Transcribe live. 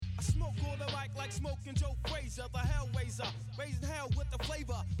like smoking Joe Frazier, the Hellraiser, raising hell with the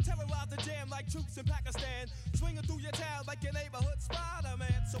flavor, terrorize the jam like troops in Pakistan, swinging through your town like your neighborhood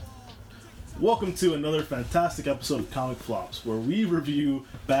Spider-Man. So, welcome to another fantastic episode of Comic Flops, where we review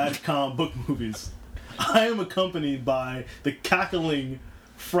bad comic book movies. I am accompanied by the cackling,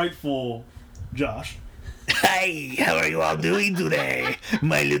 frightful Josh. Hi, how are you all doing today,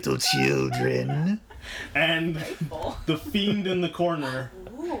 my little children? And the fiend in the corner,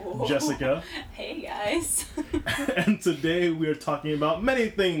 Ooh. Jessica. Hey guys. And today we are talking about many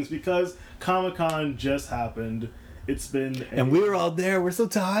things because Comic-Con just happened. It's been... And we were all there, we're so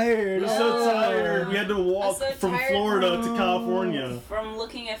tired. We're so tired. We had to walk so from tired Florida to California. From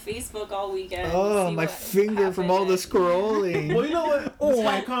looking at Facebook all weekend. to Oh, see my what finger from all the happened. scrolling. Well, you know what?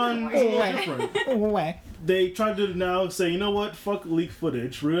 Comic-Con is a little different. They tried to now say, you know what? Fuck leaked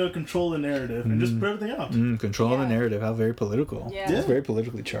footage. We're going to control the narrative and just put everything out. Control the Yeah. narrative, how very political. Yeah. It's very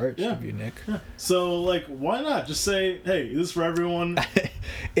politically charged Yeah. of you, Nick. So, like, why not? Just say, hey, this is for everyone.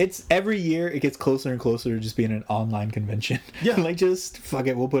 It's every year it gets closer and closer to just being an online convention. Yeah. Like, just fuck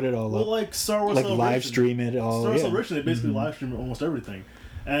it, we'll put it all Well, up. like Star Wars Like Celebration. live stream it all. Star Wars yeah. Celebration, they basically live stream almost everything.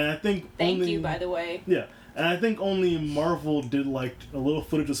 And I think Thank only... you, by the way. Yeah. And I think only Marvel did, like, a little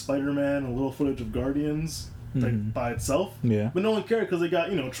footage of Spider-Man, a little footage of Guardians, like, by itself. Yeah. But no one cared because they got,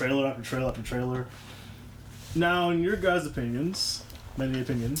 trailer after trailer after trailer. Now, in your guys' opinions, many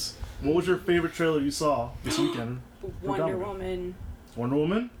opinions, what was your favorite trailer you saw this weekend? Wonder Comic-Con? Woman. Wonder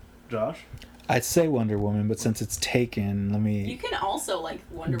Woman? Josh? I'd say Wonder Woman, but since it's taken, let me... You can also like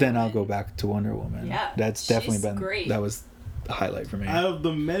Wonder then Woman. I'll go back to Wonder Woman. Yeah, That's definitely she's been... great. That was a highlight for me. Out of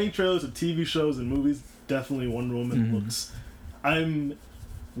the many trailers of TV shows and movies, definitely Wonder Woman looks... I'm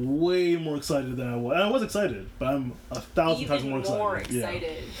way more excited than I was. And I was excited, but I'm 1,000 times Even more excited. more Yeah.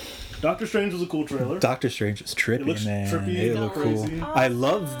 excited. Doctor Strange was a cool trailer. Doctor Strange was It trippy, looks man. trippy, It looked cool. crazy. I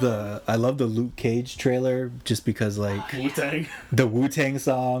love the Luke Cage trailer just because like Wu-Tang. the Wu-Tang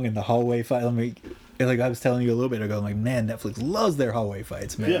song and the hallway fight. Like I was telling you a little bit ago, I'm like, man, Netflix loves their hallway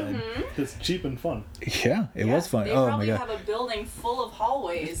fights, man. Yeah, it's cheap and fun. Yeah, it was fun. They Oh my probably god. have a building full of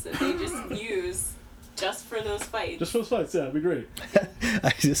hallways that they just use just for those fights. Just for those fights, yeah, it'd be great.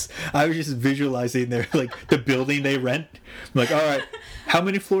 I was just visualizing their like the building they rent. I'm like, all right, how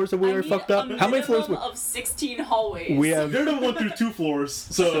many floors have we I already need fucked up? a How many floors? minimum of 16 hallways. We have Daredevil went through 2 floors,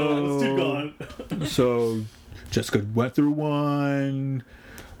 so it's 2 gone. So Jessica went through one.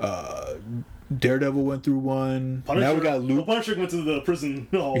 Daredevil went through one. Now we got Well, Luke. Punisher went to the prison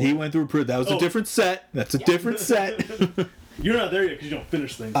hall. He went through prison. That was a Oh. different set. That's a different set. You're not there yet because you don't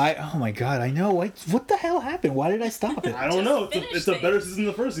finish things. Oh my god, I know. What the hell happened? Why did I stop it? I don't Just know. finish It's a better things. season than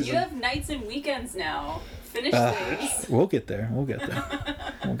the first You season. have nights and weekends now. Finish things. We'll get there. We'll get there.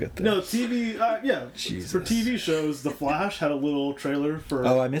 We'll get there. No, TV, yeah. Jesus. For TV shows, The Flash had a little trailer for...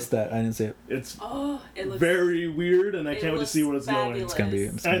 Oh, I missed that. I didn't see it. It's Oh, it looks very weird, and I it can't wait to looks see where it's going. fabulous. It's gonna be.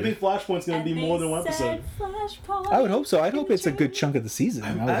 And I think Flashpoint's going to be And more they than one said episode. Flashpoint I would hope so. I'd in hope the it's a good chunk of the season.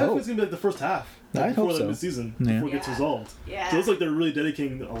 I would I hope hope. it's going to be like the first half. I before hope the so. mid-season, Yeah. before it gets Yeah. resolved. Yeah. So it's like they're really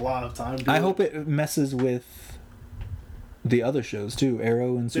dedicating a lot of time to I it. hope it messes with the other shows too,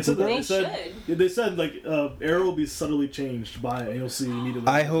 Arrow and They said that. Supergirl. They said like Arrow will be subtly changed by AOC immediately.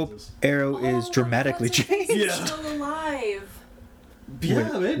 I hope Arrow is Oh, dramatically what's her face changed. is Yeah. still alive.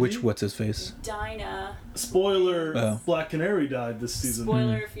 Yeah, maybe. What's his face? Dinah. Spoiler: Oh. Black Canary died this season.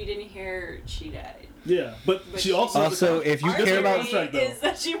 Spoiler if you didn't hear, she died. Yeah, but she also Also, if you Our care about- theory contract, though. is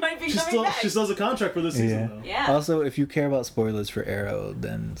that she might be she coming back. still has a contract for this Yeah. season though. Yeah. Also, if you care about spoilers for Arrow,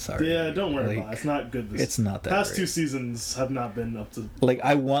 then sorry. Yeah, don't worry Like, about it. It's not good. This it's not that past great. 2 seasons have not been up to. Like,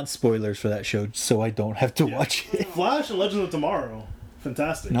 I want spoilers for that show so I don't have to Yeah. watch it. Flash and Legends of Tomorrow,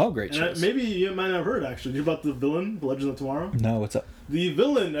 fantastic. No, great And shows. maybe you might not have heard actually. You about the villain, the Legends of Tomorrow? No, what's up? The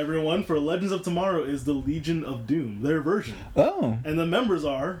villain, everyone, for Legends of Tomorrow is the Legion of Doom, their version. Oh. And the members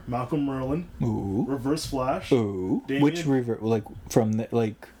are Malcolm Merlin, Ooh. Reverse Flash. Ooh. Damian- Which river? Like, from the,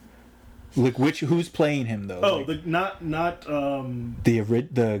 like which, who's playing him though? Oh, Like, the not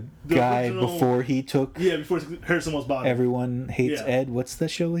the guy original- before he took yeah, before Harrison was body. Everyone Hates Yeah. Ed. What's the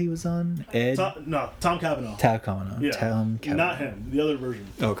show he was on? Ed? Tom Cavanaugh. Tom Cavanaugh. Yeah. Tom Cavanaugh. Not him, the other version.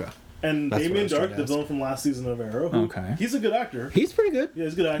 Okay. And That's what I Damien was trying Dark, to the ask. villain from last season of Arrow. Who, Okay. He's a good actor. He's pretty good. Yeah,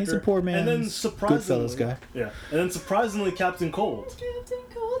 he's a good actor. He's a poor And then man's surprisingly, Goodfellas guy. Yeah, and then surprisingly, Captain Cold, Captain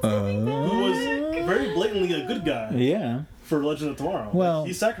Cold's coming back. who was very blatantly a good guy Yeah. for Legend of Tomorrow. Well- Like,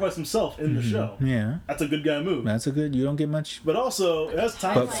 he sacrificed himself in the show. Yeah. That's a good guy move. That's a good. You don't get much. But also, it has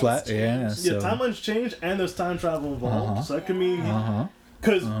time. But Timelines flat. change. Yeah. Yeah, So. timelines change, and there's time travel involved. Uh-huh. So that could mean Uh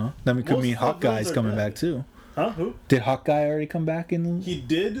because huh. That could Most mean of Hawkeye's those are coming dead. back too. Who Did Hawkeye already come back in? he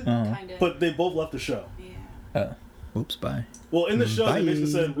did, Uh-huh. Kind of. but they both left the show. yeah. Oh. Oops, bye. Well, in the show, Bye. they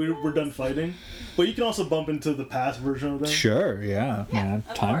basically said we're done fighting, but you can also bump into the past version of them. Sure, yeah, Yeah, man.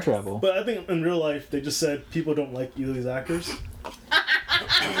 of Time course. travel. But I think in real life, they just said people don't like either of these actors.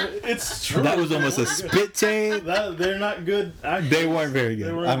 It's true. That was almost a spit take. They're not good actors. They weren't very good.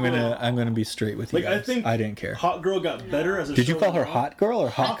 They weren't I'm good. gonna be straight with you Like, I guys. think I didn't care. Hot Girl got better as a Did you show call her went on. hot girl or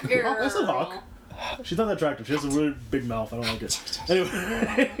hot? Hawk? I said Hawk. She's not that attractive. She has a really big mouth. I don't like it.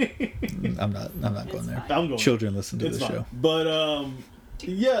 Anyway, I'm not going It's there. fine. I'm going. Children listen to It's the fine. show. But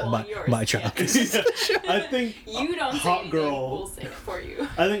yeah, Well, My- yours, my child. yeah. I think You don't say Hot anything, Girl. we'll say it for you.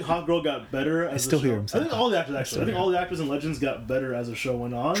 I think Hot Girl got better as still the show. hear him say I think all the actors still actually. I think hear all the actors in Legends got better as the show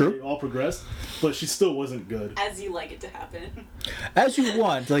went on. True. They all progressed, but she still wasn't good. As you like it to happen. As you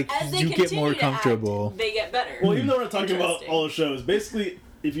want, like As they you get continue more to comfortable. act, they get better. Well, even though we're not talking about Interesting. all the shows, basically,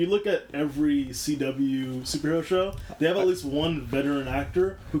 if you look at every CW superhero show, they have at least one veteran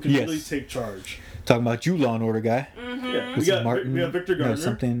actor who can Yes. really take charge. Talking about you, Law and Order guy. Yeah, What's his Martin? we got Victor Gardner. No,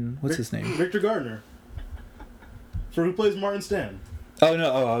 something. What's his name? Victor Gardner. For who plays Martin Stan? Oh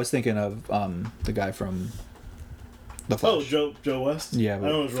no! Oh, I was thinking of the guy from The Flash. Oh, Joe West. Yeah, I but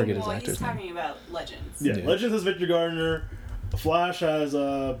don't know his forget real his Well, name. actor's he's name. talking about Legends. Yeah, Yeah. Legends has Victor Gardner. Flash has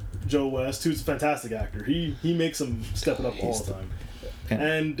Joe West, who's a fantastic actor. He makes him step it up all the time.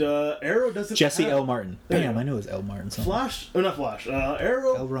 And Arrow doesn't. Jesse have, L. Martin. There you Damn, go. I knew it was L. Martin. Something. Flash, or not Flash.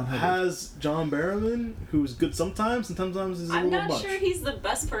 Arrow L. Ron Hubbard. has John Barrowman, who's good sometimes, and sometimes he's a I'm little not much. sure he's the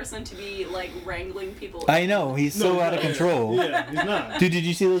best person to be like wrangling people. I know he's No, so he's out of not. control. Yeah, he's not. Dude, did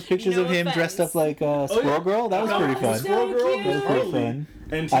you see those pictures No of him dressed offense. up like Squirrel yeah. Girl? That was Oh, pretty fun. so Squirrel Girl cute. was That was pretty Harley, fun.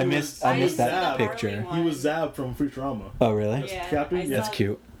 and I he missed was, that Zab. picture. He was Zab from Futurama. Oh really? Yeah, Captain? I Yeah. That's saw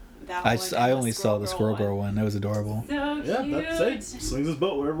cute. that I, one I and only saw the Squirrel Girl one. That was adorable. So Yeah, cute. that's it. Swings his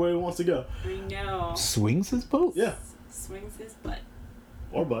boat wherever he wants to go. I know. Swings his boat. Yeah, Swings his butt.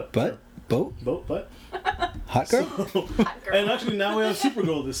 or butt. Butt. Sure. Boat. Boat, butt. Hot girl. So- Hot girl. and actually, now we have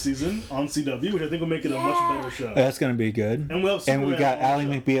Supergirl this season on CW, which I think will make it a much Yeah. better show. That's gonna be good. And we have And we Superman got on the Ally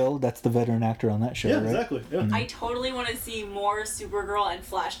show. McBeal. That's the veteran actor on that show, Yeah, right? exactly. Yeah, I totally want to see more Supergirl and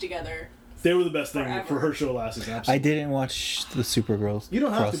Flash together. they were the best thing Forever. for her show last season. I Absolutely. didn't watch the Supergirl You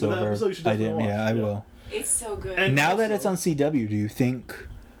don't have to, but that crossover. episode you should I definitely didn't. Yeah, watch. I Yeah. will. It's so good. And Now that also- it's on CW, do you think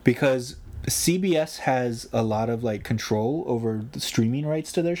because CBS has a lot of like control over the streaming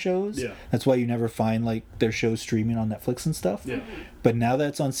rights to their shows? Yeah. That's why you never find like their shows streaming on Netflix and stuff. Yeah. But now that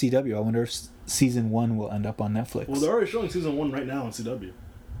it's on CW, I wonder if season 1 will end up on Netflix. Well, they're already showing season 1 right now on CW.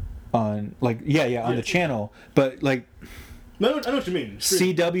 on like on Yeah. the channel, but like No, I know what you mean.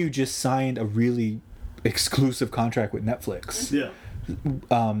 Stream. CW just signed a really exclusive contract with Netflix. Yeah.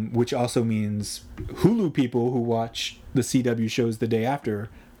 Which also means Hulu people who watch the CW shows the day after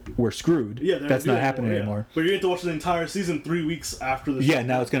were screwed. Yeah, they're That's doing not it happening anymore, yeah. anymore. But you get to watch the entire season 3 weeks after the show. Yeah,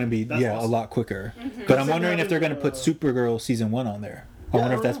 now it's going to be That's a awesome. lot quicker. Mm-hmm. But I'm That's wondering if they're going happened, to put Supergirl season 1 on there. I Yeah,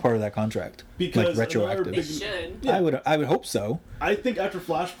 wonder I if don't that's know. part of that contract. Because like retroactive. another They should. Yeah. I would hope so. I think after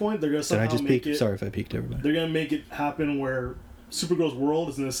Flashpoint, they're going to Did I somehow just make peek? it... Sorry if I peeked everybody. They're going to make it happen where Supergirl's world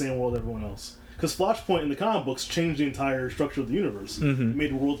is in the same world everyone else. Because Flashpoint in the comic books changed the entire structure of the universe. Mhm. It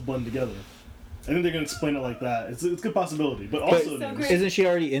made worlds blend together. I think they're going to explain it like that. It's a good possibility. But also... so news. great. Isn't she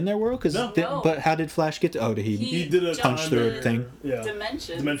already in their world? Cause No. No. But how did Flash get to? Oh, did he? He did a jumped punch through the a thing? Yeah.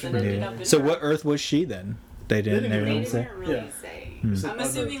 Dimensions Dimension and break. ended Yeah. up in So her- what Earth was she then? They didn't. didn't They even They didn't say. didn't really Yeah. say. Said I'm other-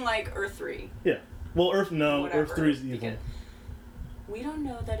 assuming like Earth 3. Yeah. Well, Earth... No, Whatever, Earth 3 is evil. because- We don't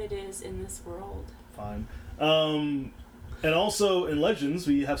know that it is in this world. Fine. And also in Legends,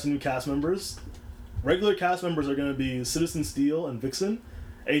 we have some new cast members. Regular cast members are going to be Citizen Steel and Vixen.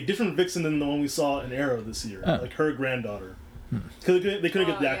 A different Vixen than the one we saw in Arrow this year. Oh. Like her granddaughter. Because they couldn't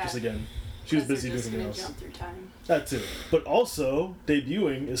get Oh, the yeah. actress again. She was 'Cause busy they're doing just something gonna else. jump through time. That too. But also,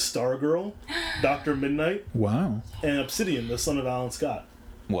 debuting is Stargirl, Dr. Midnight, Wow. and Obsidian, the son of Alan Scott.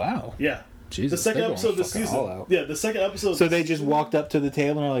 Wow. Yeah. Jesus. The second they're going episode of the fucking season. all out. Yeah, the second episode. So of the they just season- walked up to the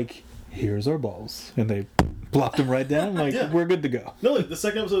table and are like, "Here's our balls," and they plopped them right down. Like, Yeah. we're good to go. No, like, the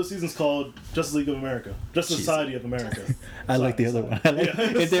second episode of the season is called Justice League of America. Justice Jesus. Society of America. I like the other one. I like, Yeah,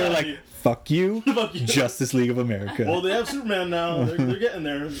 if they were like, Society. "Fuck you, Fuck you. Justice League of America." Well, they have Superman now. They're getting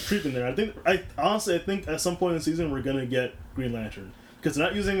there, creeping there. I honestly think at some point in the season we're gonna get Green Lantern because they're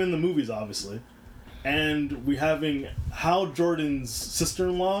not using him in the movies, obviously, and we having Hal Jordan's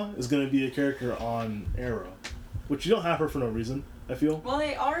sister-in-law is gonna be a character on Arrow, which you don't have her for no reason. I feel. Well,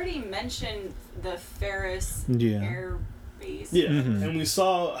 they already mentioned the Ferris Yeah. Air Base. Yeah, Mhm. and we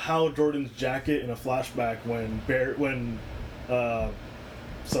saw Hal Jordan's jacket in a flashback when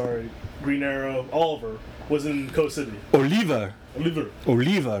Green Arrow Oliver was in Coast City. Oliver.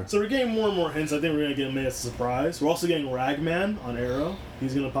 Oliver. So we're getting more and more hints. I think we're gonna get him as a surprise. We're also getting Ragman on Arrow.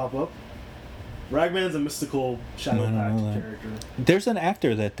 He's gonna pop up. Ragman's a mystical Shadow I don't Pact know that. character. There's an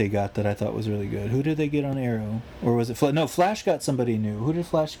actor that they got that I thought was really good. Who did they get on Arrow? Or was it no? Flash got somebody new. Who did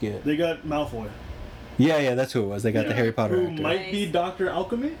Flash get? They got Malfoy. Yeah, that's who it was. They got the Harry Potter who actor. might be Dr.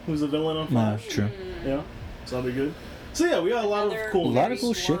 Alchemy, who's a villain on Nah, Flash. true. Yeah, so that'll be good. So yeah, we got a lot of Another cool. A lot of very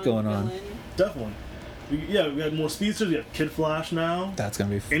cool shit strong going on. villain. Definitely. We got more speedsters. We have Kid Flash now That's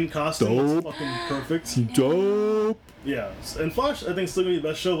gonna be in costume. It's Dope. fucking perfect. dope. Yeah, and Flash I think is still gonna be the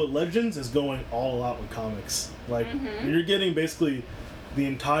best show, but Legends is going all out with comics. Like you're getting basically the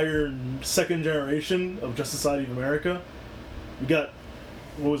entire second generation of Justice Society of America. We got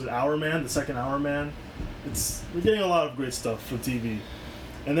what was it, Hour Man, the second Hour Man. We're getting a lot of great stuff for TV,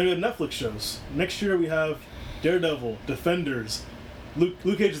 and then we have Netflix shows. Next year we have Daredevil, Defenders, Luke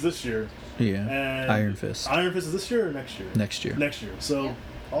Cage is this year, Yeah. and Iron Fist. Iron Fist is this year or next year? Next year. Next year. So Yeah.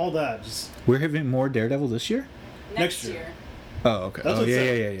 all that just We're having more Daredevil this year? Next Next year. year. Oh, okay. That's Oh, what it yeah,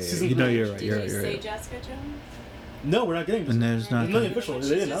 said. yeah. Season You know, 3. you're right. Did You're you right. You're say right. Jessica Jones? no, we're not getting. And there's not. There's nothing official. Which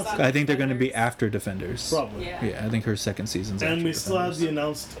They is announced just it. I think they're going to be Defenders. after Defenders. Probably. Yeah. Yeah, I think her second season's And after we still have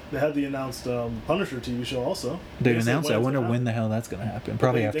Defenders. They have the announced Punisher TV show also. They've They said announced it. I it's wonder gonna when happen. the hell that's going to happen.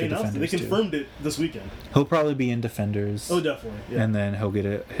 Probably They after announced it. Defenders They too. confirmed it this weekend. He'll probably be in Defenders. Oh, definitely. Yeah. And then he'll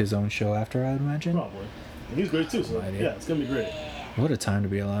get his own show after, I would imagine. Probably. And he's great too, so Almighty. yeah, it's gonna be great. What a time to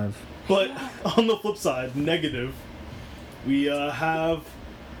be alive. But on the flip side, negative, we have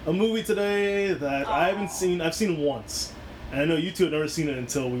a movie today that I haven't seen. I've seen once, and I know you two have never seen it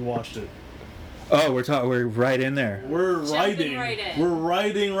until we watched it. Oh, we're right in there. We're Jumping riding. right in. We're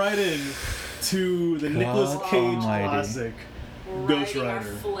riding right in to the Nicolas God Cage almighty. classic, We're Ghost riding our Rider.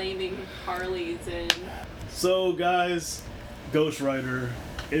 flaming Harleys in. So, guys, Ghost Rider.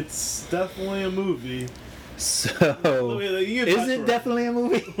 It's definitely a movie. So, Wait, you give is backstory. it definitely a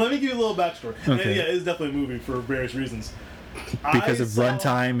movie? Let me give you a little backstory. Okay. And yeah, it is definitely a movie for various reasons. Because I of saw-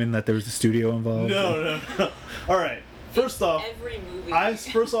 runtime and that there was a studio involved? No. All right. First off, Every movie. I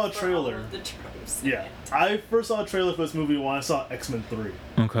first saw a for all trailer. of the tropes. yeah, I first saw a trailer for this movie when I saw X-Men 3.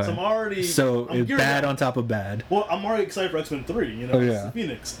 Okay. So I'm already So, I'm it's geared bad up. on top of bad. Well, I'm already excited for X-Men 3. You know, Oh, it's yeah.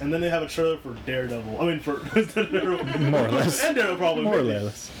 Phoenix, and then they have a trailer for Daredevil. I mean, for More or less. and Daredevil probably More or maybe.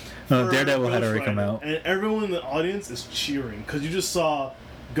 less. No, For Daredevil had Ghost already come Rider. out. And everyone in the audience is cheering because you just saw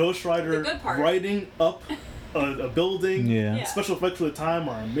Ghost Rider The good part. riding up a building. Yeah. Yeah. Special effects for the time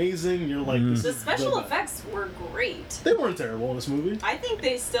are amazing. You're like, this The is special the best. effects were great. They weren't terrible in this movie. I think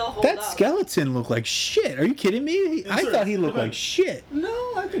they still hold That up. skeleton looked like shit. Are you kidding me? I sir, thought he looked okay. like shit. No,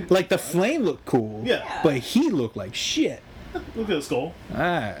 I think Like the flame looked cool. Yeah. But he looked like shit. Look at the skull.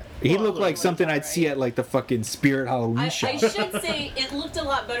 Ah, he Well, looked like look, something I'd alright. see at like the fucking Spirit Halloween I shop. should say it looked a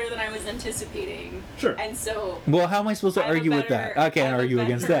lot better than I was anticipating. Sure. And so Well, how am I supposed to I have a argue with that? better- I can't have a argue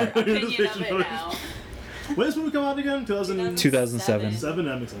against better that. Opinion of it now. When did this movie come out again? 2007. 2007.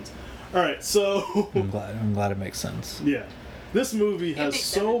 That makes sense. All right, so I'm glad it makes sense. yeah, this movie has makes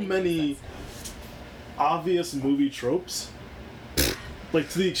so everything many make sense. obvious movie tropes, like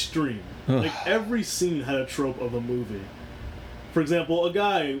to the extreme. Ugh. Like every scene had a trope of a movie. For example, a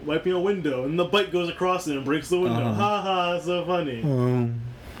guy wiping a window and the bike goes across it and breaks the window. Uh-huh. Ha ha, that's so funny.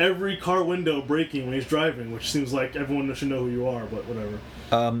 Every car window breaking when he's driving, which seems like everyone should know who you are, but whatever.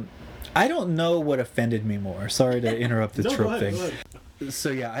 I don't know what offended me more. Sorry to interrupt the No, go trope ahead, thing. go ahead.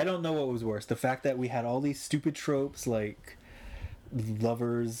 So yeah, I don't know what was worse. The fact that we had all these stupid tropes like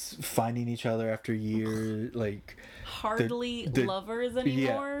lovers finding each other after years, like Hardly the- lovers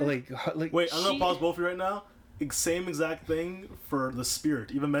anymore. yeah, like Wait, I'm gonna She- pause both of you right now. Same exact thing for The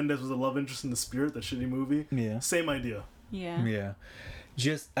Spirit. Eva Mendes was a love interest in The Spirit, that shitty movie. Yeah. Same idea. yeah. yeah.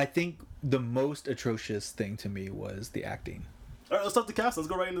 Just I think the most atrocious thing to me was the acting. All right, let's talk the cast. Let's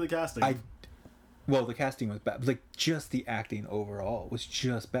go right into the casting. Well, the casting was bad. Like just the acting overall was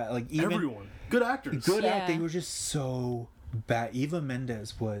just bad. Like even Everyone. Good actors. good Yeah. acting was just so bad. Eva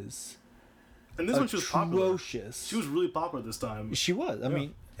Mendes was And this one she was popular. atrocious. She was really popular this time. She was. I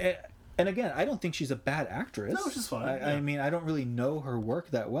mean, and again, I don't think she's a bad actress. No, she's fine, I yeah. mean, I don't really know her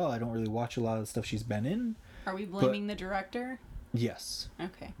work that well. I don't really watch a lot of the stuff she's been in. Are we blaming the director? Yes.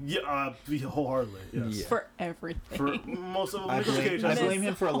 Okay. Yeah, wholeheartedly. Yes. Yeah. For everything. For most of them, I Nicolas Cage blame, I has blame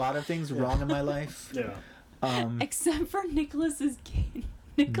him for a lot of things wrong in my life. Yeah. Except for Nicholas's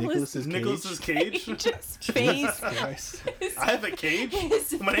Nicholas's Nicolas's Cage? Cage's face. Christ. I have a cage?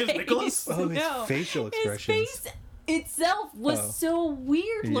 His My name's face. Nicholas? Oh, his No, facial his expressions. face itself was Oh. so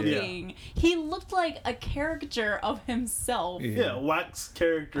weird Yeah. looking. He looked like a caricature of himself. Yeah, wax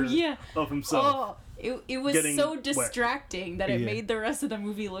character Yeah. of himself. Oh, it was Getting so wet. distracting that it Yeah. made the rest of the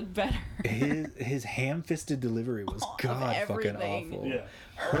movie look better. His ham-fisted delivery was Of god fucking everything. awful. Yeah.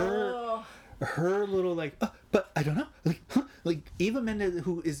 Her Oh. her little like, but I don't know, like Eva Mendes,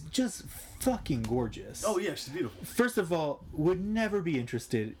 who is just fucking gorgeous. Oh yeah, she's beautiful. First of all, would never be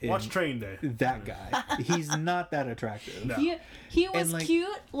interested in Watch Training Day. that guy. He's not that attractive. No. He was And, like-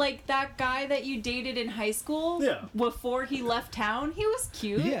 cute, like that guy that you dated in high school. Yeah. Before he left town, he was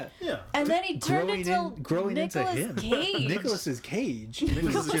cute. Yeah. Yeah. And then he turned growing into Nicolas him. Cage. Nicolas's Cage.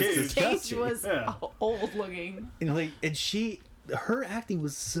 Nicolas was Cage. just Cage disgusting. was Yeah. old looking. And her acting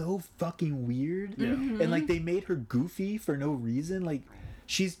was so fucking weird. Yeah. And like they made her goofy for no reason. Like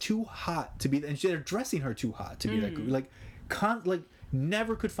she's too hot to be, and they're dressing her too hot to be that goofy. Like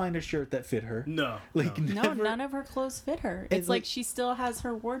never could find a shirt that fit her. No. Like no. No, never. none of her clothes fit her. It's It's like like- she still has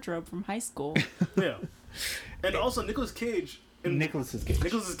her wardrobe from high school. Yeah. And also Nicolas Cage. Nicolas's Cage.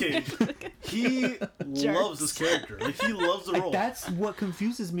 Nicolas Cage. He loves this character. Like he loves the Like, role. that's what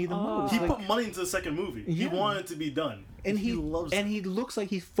confuses me the most. He Like, put money into the second movie. He Yeah. wanted it to be done. and he loves and he looks like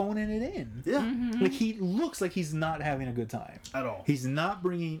he's phoning it in. Yeah. Like he looks like he's not having a good time At all. He's not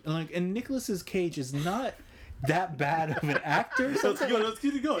bringing like, and Nicolas's Cage is not that bad of an actor. Let's Sometimes go. Let's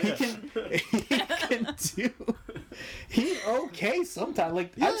keep it going. he Yeah. can do. He's okay sometimes.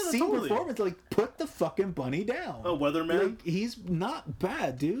 Like Yeah, I've seen totally. performance. Like put the fucking bunny down. Oh, Weatherman. Like he's not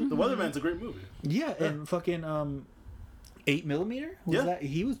bad, dude. The Weatherman's a great movie. Yeah, and fucking 8mm. Was Yeah. that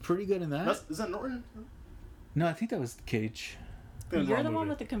he was pretty good in that? Is that Norton? No, I think that was Cage. I think it was You're wrong the one movie.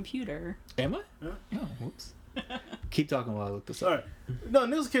 with the computer. Am I? Yeah. Oh, whoops. Keep talking while I look this up. All right. No,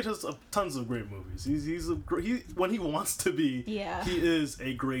 Nicolas Cage has tons of great movies. When he wants to be. Yeah. He is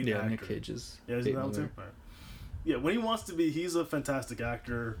a great Yeah, actor. Nick Cage is. Yeah, is that one 8mm. too? All right. Yeah, when he wants to be, he's a fantastic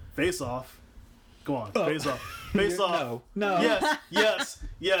actor. Face Off. Go on. Oh. Face Off. Face Off. No. Yes.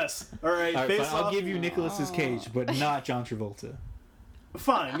 All right. All right, Face fine. Off. I'll give you Nicolas's Cage, but not John Travolta.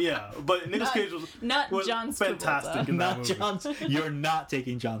 Fine. Yeah, but Nicolas Cage Not was John fantastic in that Not movie. John's. You're not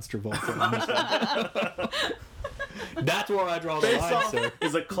taking John Travolta. That's where I draw the Face line, Off sir.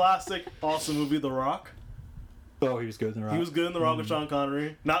 is a classic, awesome movie. The Rock. Oh, he was good in The Rock. He was good in The Rock with Sean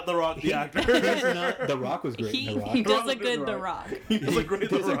Connery. Not The Rock, the actor. He's not, The Rock was great in The Rock. He does Rock a was good The The Rock. Rock. He was a great He's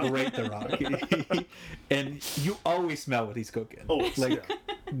The a Rock. great The Rock. And you always smell what he's cooking. Always, Like, yeah.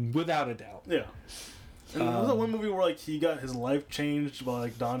 without a doubt. Yeah. And there was that one movie where like he got his life changed by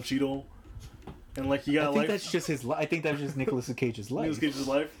like Don Cheadle, and like he got I think life. that's just his. I think that's just Nicolas Cage's life. Nicolas Cage's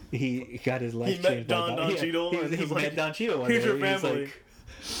life. He got his life He met changed. by Don Cheadle, and He he was met like, Don Cheadle. One "Here's day. your He was family." like,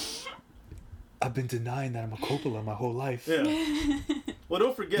 I've been denying that I'm a Coppola my whole life. Yeah. Well,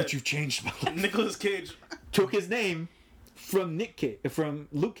 don't forget, But you changed my life. Nicolas Cage. Took his name from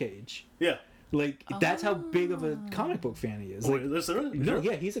Luke Cage. Yeah. Like that's how big of a comic book fan he is. Wait, Like, is there really? no,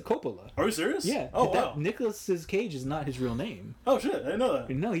 yeah, he's a Coppola. Are you serious? Yeah. Oh wow. Nicolas Cage is not his real name. Oh shit! I didn't know that.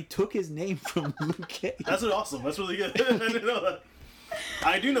 No, he took his name from Luke Cage. That's awesome. That's really good. I didn't know that.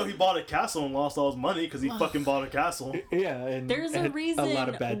 I do know he bought a castle and lost all his money because he fucking bought a castle. Yeah, and There's a had reason a lot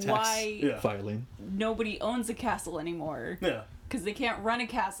of bad tax why Yeah. filing. nobody owns a castle anymore. Yeah. Because they can't run a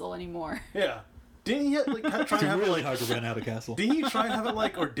castle anymore. Yeah. Didn't he like try It's and have it really like? hard to rent out a castle. Did he try and have it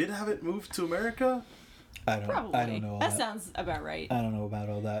like, or did have it moved to America? Probably. I don't know all that that. sounds about right. I don't know about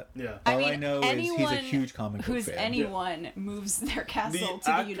all that. Yeah. I All mean, I know is he's a anyone huge comic book who's fan. anyone moves their castle to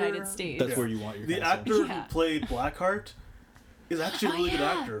actor- the United States. That's Yeah. where you want your The castle. actor Yeah. who played Blackheart is actually a Oh, really good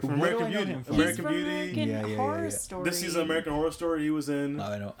yeah. actor from Where do American I know Beauty. him from? American He's from Beauty. American Yeah. Horror Story. This season, American Horror Story, he was in. No,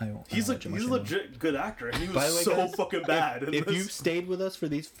 I don't. He's a watch much he's a of him. legit good actor, and he was By the way, so guys, fucking bad. in If this. you stayed with us for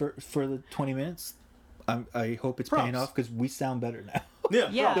these for the 20 minutes, I hope it's paying Props. off because we sound better now.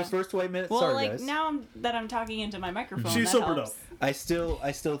 Yeah. The first 20 minutes. Well, sorry, like guys. now I'm talking into my microphone. She's that super helps. dope.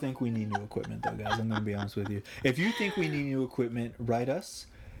 I still think we need new equipment though, guys. I'm gonna be honest with you. If you think we need new equipment, write us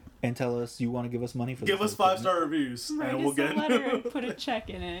and tell us you want to give us money for give this us new 5-star reviews, Write and we'll us a get. letter and put a check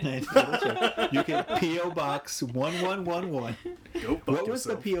in it. equipment. You can PO Box 1111. Go fuck What was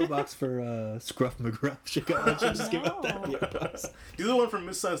the yourself. PO Box for Scruff McGruff? Should just give out that No. PO Box. Do the one from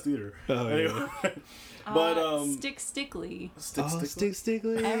Miss Science Theater. Oh, yeah. Anyway. But Stick Stickly. Stick, Oh, stick, Stick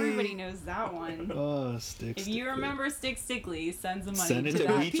Stickly. Everybody knows that one. Oh, Stick If you Stickly. remember Stick Stickly, send some money Send it to to-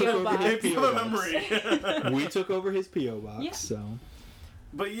 that we took PO over box. his If you have a PO memory. We took over his PO Box, Yeah. so.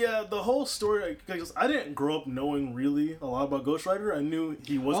 But yeah, the whole story, I didn't grow up knowing really a lot about Ghost Rider. I knew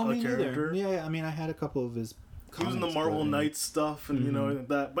he was a me character. neither. Yeah, I mean, I had a couple of his. He was in the comics, Marvel but, Knights stuff and you know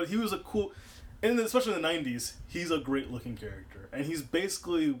Mm-hmm. that. But he was a cool, and especially in the '90s, he's a great looking character, and he's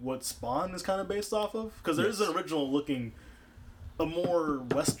basically what Spawn is kind of based off of. Because there is Yes. an original looking, a more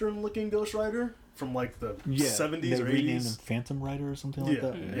Western looking Ghost Rider from like the Yeah, '70s they or renamed him '80s. Phantom Rider or something Yeah, like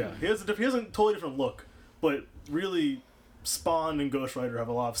that. yeah. He has a totally different look, but really, Spawn and Ghost Rider have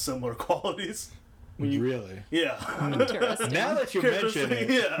a lot of similar qualities. When you, Really? yeah. Interesting. Now that you mention it,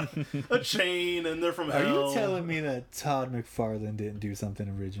 yeah, a chain, and they're from are hell. you telling me that Todd McFarlane didn't do something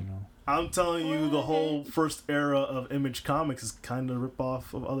original? I'm telling you, the whole first era of Image Comics is kind of rip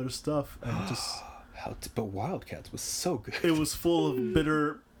off of other stuff, and it just But Wildcats was so good. it was full of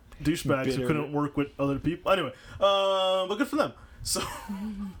bitter douchebags who Bitter. couldn't work with other people. Anyway, but good for them. So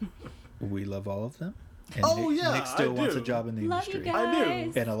We love all of them. And Oh, Nick, yeah, Nick still I wants a do. job in the Love you industry. guys. I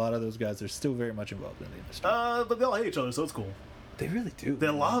do. And a lot of those guys are still very much involved in the industry. but they all hate each other, so it's cool. They really do. They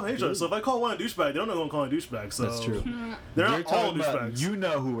love each other. So if I call one a douchebag, they don't know who I'm calling a douchebag. So That's true. They're We're not all talking about, douchebags. you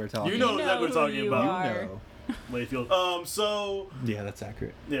know who we're talking You know about. exactly what we're talking who you about. are. You know. Layfield. So Yeah, that's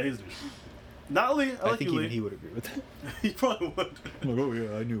accurate. yeah, he's a douche. Not Lee. I I like think you, even Lee. he would agree with that. He probably would. I'm like, oh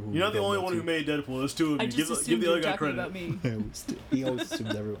yeah, I knew who You're not the we were only talking one who about made Deadpool. There's two of I you. just Give assumed the you other were guy talking credit. about me. too. He always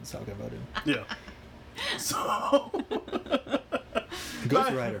assumes everyone's talking about him. Yeah. So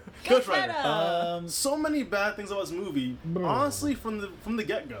Ghost Rider. Ghost Get Rider. up. So many bad things about this movie. Bro. Honestly, from the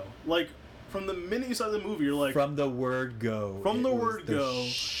get go, like from the minute you saw the movie, you're like, From the word go. From it the was word the go.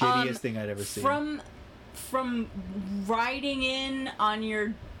 shittiest thing I'd ever seen. From riding in on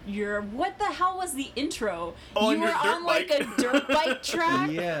your what the hell was the intro? Oh, on you were your dirt on like bike. a dirt bike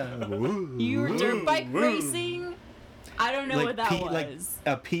track. Yeah. Woo, You were woo. dirt bike woo. racing. I don't know what that was. Like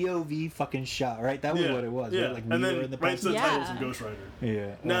a POV fucking shot, right? That was yeah, what it was, yeah. right? Like and we then were in the right to the Yeah. titles from Ghost Rider.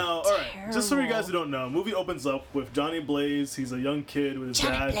 Yeah. Now, all right, just for you guys who Terrible. don't know, movie opens up with Johnny Blaze. He's a young kid with his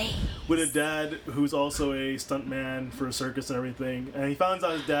Johnny dad, Blaze. who's also a stuntman for a circus and everything. And he finds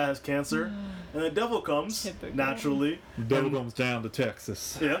out his dad has cancer, and the devil comes Typical. naturally. Devil And- comes down to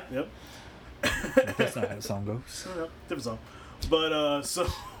Texas. Yeah, yep. That's not how the song goes. Oh, yeah, different song. But so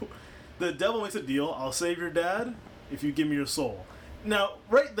the devil makes a deal. I'll save your dad if you give me your soul. Now,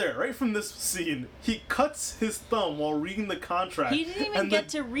 right there, right from this scene, he cuts his thumb while reading the contract. He didn't even and get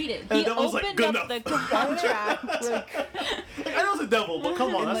to read it. and He the devil's like, opened "Good up enough." the contract. I know it's a devil, but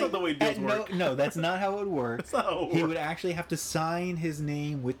come on, And, that's like, not the way deals no, work. no, that's not how it works. That's not how it He works. would actually have to sign his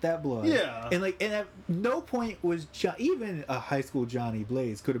name with that blood. Yeah. And and at no point was even a high school Johnny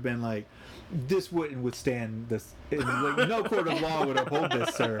Blaze could have been like, this wouldn't withstand this. And like, no court of law would uphold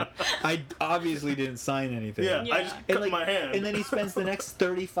this, sir. I obviously didn't sign anything. Yeah, I Yeah. just And cut like, my hand. and then he spends the next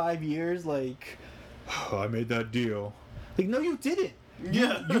 35 years like, oh, I made that deal. Like, no, you didn't.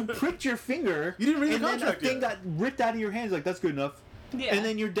 Yeah. You pricked your finger. You didn't read the and contract then the thing yet. got ripped out of your hands. Like, that's good enough. Yeah. And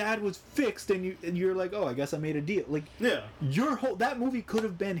then your dad was fixed, and you're like, oh, I guess I made a deal. Like, Yeah. your whole that movie could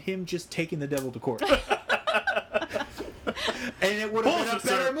have been him just taking the devil to court, and it would have been a Bullshit,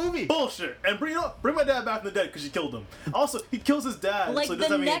 better sir. movie. Bullshit. And bring my dad back from the dead because you killed him. Also, he kills his dad, like so he the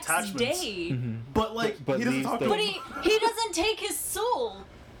doesn't have any next attachments. day. But like, But he doesn't leaves talk the- to But him. he doesn't take his soul.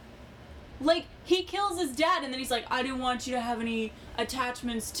 Like, he kills his dad and then he's like, I didn't want you to have any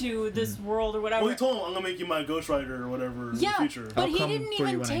attachments to this world or whatever. Well, he told him, I'm gonna make you my Ghost Rider or whatever yeah, in the future. but I'll he come didn't for you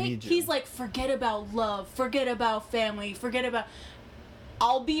even when I take. need you. He's like, forget about love, forget about family, forget about.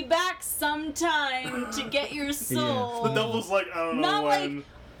 I'll be back sometime to get your soul. The devil's like, I don't know Not when. like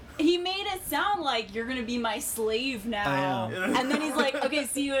he made it sound like you're gonna be my slave now, I know. Yeah. and then he's like, okay,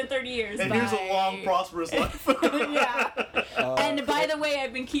 see you in 30 years. and bye. here's a long, prosperous life. Yeah. Uh, And by the way,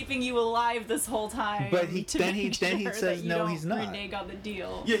 I've been keeping you alive this whole time. But he- to then he- make then he sure says, that you no, don't he's not. renege on the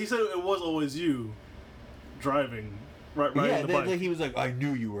deal. Yeah, he said it was always you driving, riding yeah, the bike. he was like, I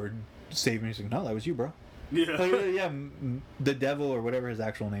knew you were saving me. He's like, no, that was you, bro. Yeah. Like, yeah, the devil or whatever his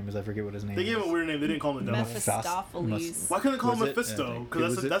actual name is, I forget what his name They is. gave him a weird name. They didn't call him the devil. Mephistopheles. Why couldn't they call him Was it? Mephisto? Yeah.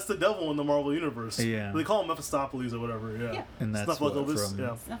 Because Was it? that's the devil in the Marvel universe. Yeah. They call him Mephistopheles or whatever. Yeah. Yeah. And that's what Snuffleupagus, from-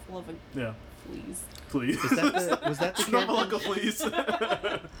 Yeah. Snuffleupagus, Yeah. please. Please. Was that the character? Please.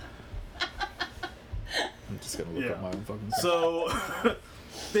 I'm just gonna look Yeah. up my own fucking. So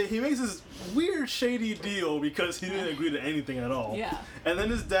he makes this weird, shady deal because he didn't agree to anything at all. Yeah. And then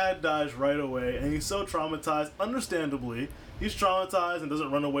his dad dies right away, and he's so traumatized. Understandably, he's traumatized and doesn't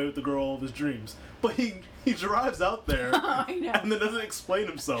run away with the girl of his dreams. But he drives out there I know. and then doesn't explain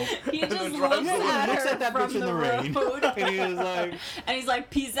himself. He and just then drives looks away. at looks her at that from bitch in the rain. road. And he was like, And he's like,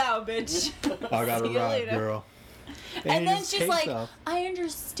 peace out, bitch. I got See a you ride, later. girl. And he then just she's takes like, off. I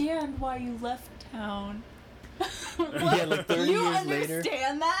understand why you left town. Yeah, like 30 you years later.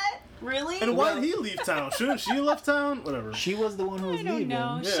 understand that? Really? And why did he leave town? Shouldn't she have left town? Whatever. She was the one who was I don't leaving.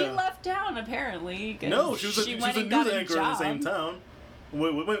 know. She Yeah. left town apparently. 'cause No, she was a went and news got anchor in the same job. town.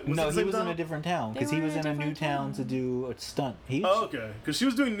 Wait, was No, it the he same was town? in a different town They because he were was in in a a new different town town. to do a stunt. He, Oh, okay. Because she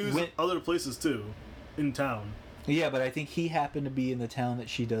was doing news When- other places too, in town. Yeah, but I think he happened to be in the town that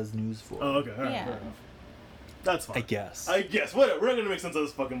she does news for. Oh, okay. All right, Yeah. fair enough. That's fine. I guess. I guess. Whatever. We're not gonna make sense of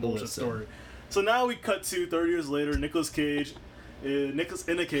this fucking bullshit Listen. story. So now we cut to 30 years later. Nicolas Cage in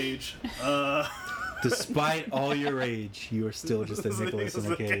a cage. Despite all your rage, you are still just a Nicolas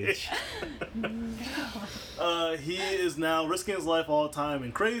in a cage. He is now risking his life all the time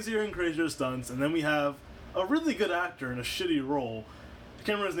in crazier and crazier stunts, and then we have a really good actor in a shitty role. I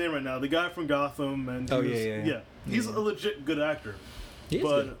can't remember his name right now. The guy from Gotham, and he's a legit good actor. He is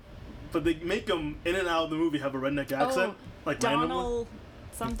good. But they make him in and out of the movie have a redneck accent, like randomly. Donald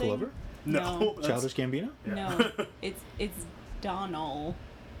something. Glover? No, that's- Childish Gambino? yeah. No, it's Donald.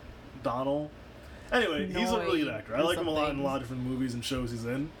 Donald. Anyway, he's a really good Noy actor. I like him a lot in a something. lot of different movies and shows he's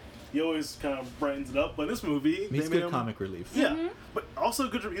in. He always kind of brightens it up. But in this movie, He's they made good him, comic relief. Yeah, but also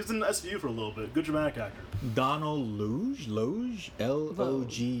good. He was in SVU for a little bit. Good dramatic actor. Donald Logue?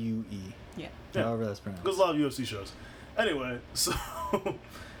 Logue. Yeah. Yeah. However that's pronounced. There's a lot of UFC shows. Anyway, so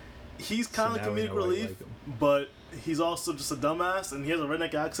he's kind of now we comedic know why you relief, like him. but he's also just a dumbass, and he has a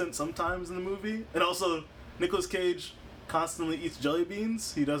redneck accent sometimes in the movie. And also, Nicolas Cage constantly eats jelly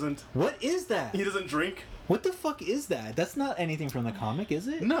beans. He doesn't What is that? drink. What the fuck is that? That's not anything from the comic, is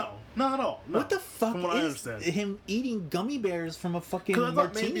it? No, not at all. No. What the fuck From what I is understand. him eating gummy bears from a fucking Because I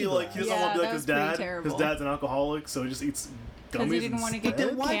thought martini maybe like he glass? doesn't want to be Yeah, like his that was pretty dad. terrible. His dad's an alcoholic, so he just eats gummies. Because he didn't want to get instead?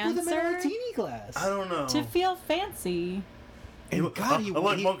 Then why put them in a cancer. martini glass? I don't know. To feel fancy. And God, I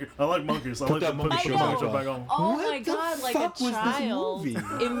like monkeys. I like monkeys. I Put like that to monkey put show the back monkey show on. back on. Oh What my the god, like fuck a was this child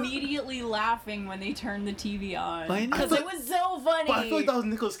movie? immediately laughing when they turned the TV on. I know. Because it was so funny. But I feel like that was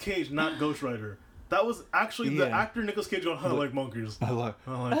Nicolas Cage, not Ghost Rider. That was actually the Yeah. actor Nicolas Cage going, I like monkeys. I like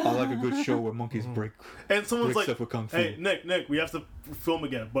a good show where monkeys break. And someone's Break like, stuff with kung fu. hey, Nick, we have to film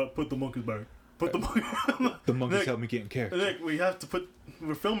again, but put the monkeys back. Put the monkeys The monkeys Nick, help me get in character. Nick, we have to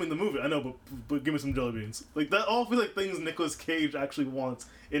we're filming the movie. I know, but give me some jelly beans. Like, that all feel like things Nicolas Cage actually wants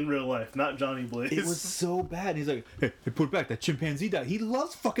in real life, not Johnny Blaze. It was so bad. He's like, hey, put it back. That chimpanzee died. He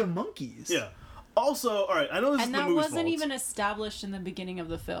loves fucking monkeys. Yeah. Also, alright, I know this and is the that movie's wasn't fault. even established in the beginning of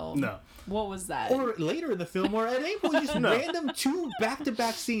the film. No. What was that? Or later in the film, or at any point, just No. random two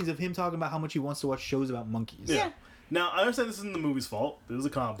back-to-back scenes of him talking about how much he wants to watch shows about monkeys. Yeah. Now, I understand this isn't the movie's fault. This is a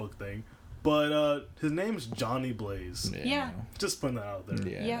comic book thing. But his name's Johnny Blaze. Yeah. Just putting that out there.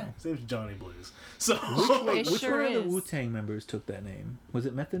 Yeah. His name's Johnny Blaze. So, It Which sure one of the is. Wu-Tang members took that name? Was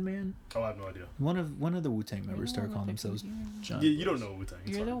it Method Man? oh, I have no idea. One of the Wu-Tang members started calling themselves John. Yeah, you don't know Wu-Tang.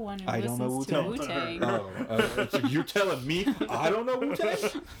 You're the one who I don't know listens to Wu-Tang. Wu-Tang. Oh, so you're telling me I don't know Wu-Tang?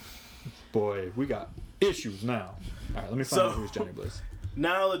 Boy, we got issues now. All right, let me find So- out who's Johnny Blaze.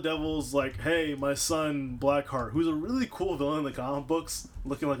 Now the devil's like, hey, my son Blackheart, who's a really cool villain in the comic books,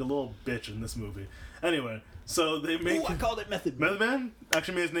 looking like a little bitch in this movie. Anyway, so they make Oh, I called it Method Man. Method Man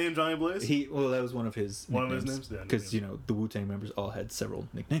actually made his name Johnny Blaze. Well, that was one of his One of his nicknames. names? Yeah, Because, nicknames. the Wu-Tang members all had several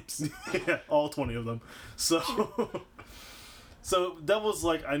nicknames. Yeah, all 20 of them. So, so Devil's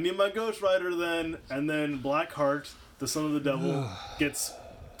like, I need my Ghost Rider then, and then Blackheart, the son of the devil, gets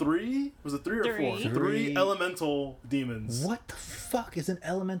three? Was it three or four? Three. Three elemental demons. What the fuck is an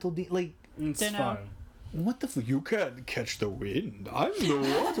elemental like, It's Dunno. fine. what the fuck? You can't catch the wind. I'm the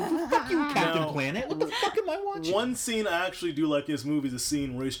water. Fuck you, Captain Now- Planet. What the fuck am I watching? One scene I actually do like in this movie is the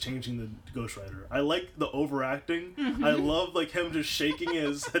scene where he's changing the Ghost Rider. I like the overacting. I love like him just shaking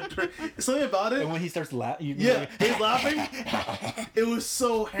his head. Something about it. And when he starts laughing, Yeah, he's laughing. It was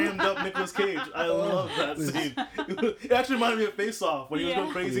so hammed up Nicolas Cage. I love that scene. It actually reminded me of Face Off when he was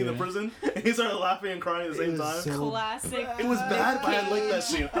going crazy in the Yeah. prison. And he started laughing and crying at the same was time. so Classic. It was bad, but I like that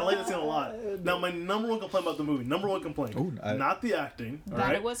scene. I like that scene a lot. Now, my number one complaint about the movie, Ooh, not the acting, That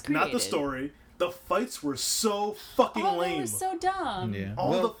alright? it was not the created. story. The fights were so fucking Oh, they lame. were so dumb. Yeah.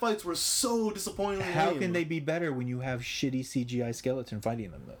 All Well, the fights were so disappointingly how lame. can they be better when you have shitty CGI skeleton fighting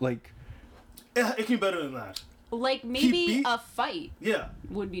them? Like, It can be better than that. Like maybe beat- a fight Yeah.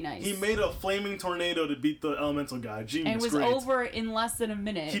 would be nice. He made a flaming tornado to beat the elemental guy. Genius, and it was great. over in less than a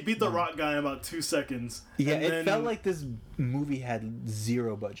minute. He beat the rock guy in about 2 seconds. yeah, and it then- felt like this movie had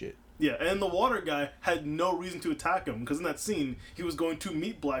zero budget. Yeah, and the water guy had no reason to attack him because in that scene he was going to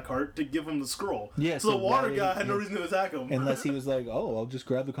meet Blackheart to give him the scroll. Yeah, so the so water why- guy had no yeah. reason to attack him. Unless he was like, oh, I'll just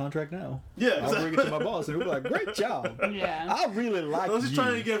grab the contract now. Yeah, I'll bring it exactly. to my boss. And he'll be like, great job. Yeah. I really like Unless he's you.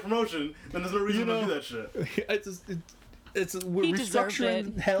 trying to get a promotion, then there's no reason You know- to do that shit. It's just, we're He deserved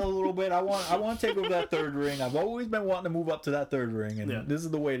restructuring it. hell a little bit. I want to take over that third ring. I've always been wanting to move up to that third ring, and Yeah. this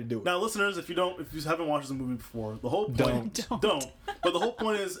is the way to do it. Now, listeners, if you haven't watched this movie before, the whole point don't. But the whole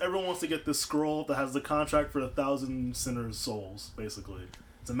point is everyone wants to get this scroll that has the contract for 1,000 sinners' souls. Basically,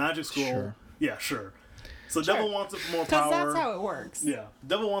 it's a magic scroll. Sure. Yeah, sure. So Devil wants it for more Because power. that's how it works. Yeah,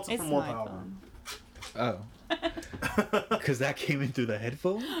 Devil wants it It's for more my power. phone. Oh. Because that came in through the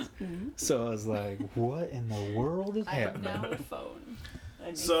headphones? So I was like, what in the world is I have happening? now a phone. That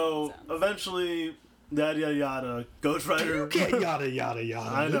makes So sense. eventually, yada yada yada. Ghost Rider. Get yada yada yada.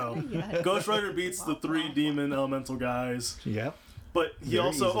 I know. Yeah. Ghost Rider beats the 3 demon elemental guys. Yep. But he Very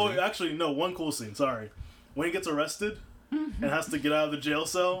also. easily. Oh, actually, no. One cool scene. Sorry. When he gets arrested and has to get out of the jail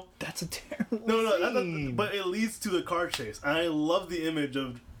cell. That's a terrible No, scene. but it leads to the car chase. And I love the image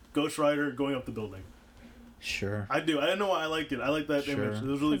of Ghost Rider going up the building. Sure. I do. I don't know why I like it. I like that Sure. image. It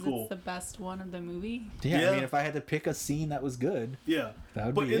was really 'Cause cool. It's the best one of the movie. Yeah, Yeah. I mean, if I had to pick a scene that was good, Yeah. that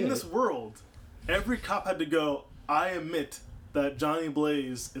would But be in it. this world, every cop had to go, I admit that Johnny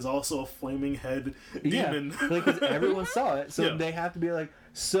Blaze is also a flaming head demon. Yeah, like 'cause everyone saw it, so Yeah. they have to be like,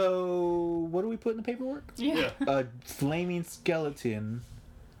 so what do we put in the paperwork? Yeah. A flaming skeleton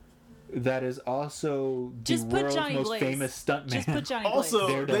that is also the Just put world's Johnny most Blaze. famous stuntman. Just put Johnny Also,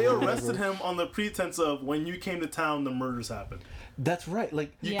 Blaze. they Daredevil, arrested whatever. him on the pretense of when you came to town, the murders happened. That's right.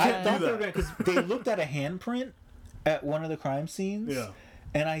 Like You Yeah. I can't thought do they were that. because they looked at a handprint at one of the crime scenes. Yeah.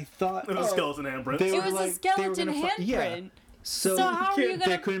 And I thought It was oh, a skeleton handprint. they It were was like- a they were skeleton gonna fi- yeah. handprint. So, So how are you there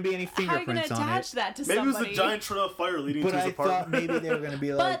gonna? couldn't be any How are you gonna fingerprints on attach it. that to Maybe it was somebody? the giant trail of fire leading But to his I apartment. thought maybe they were going to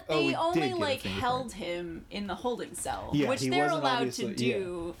be like, But oh, they we only did get a like fingerprint. held him in the holding cell, Yeah, which he they're wasn't allowed to obviously-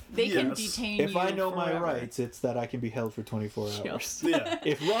 do. They can Yes. detain If you. I know my forever. rights, it's that I can be held for 24 Yep. hours. Yeah.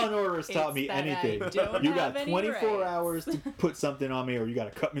 If Law and Order has taught It's me that I anything, don't you have got any 24 rights. hours to put something on me, or you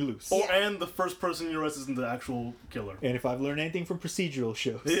got to cut me loose. Or and the first person you arrest isn't the actual killer. And if I've learned anything from procedural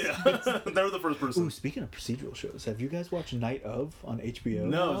shows, Yeah, they were the first person. Ooh, speaking of procedural shows, have you guys watched Night of on HBO?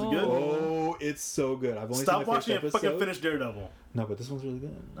 No, is it good? Oh, it's so good. I've only Stop seen the first watching it. episode. Fucking finish Daredevil. No, but this one's really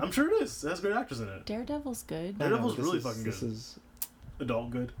good. I'm sure it is. It has great actors in it. Daredevil's good. No, Daredevil's this really is- fucking This good. is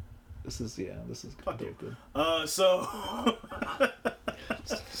Adult good. this is good. Fuck you. good. So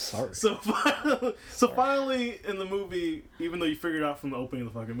Sorry. so finally in the movie, even though you figured out from the opening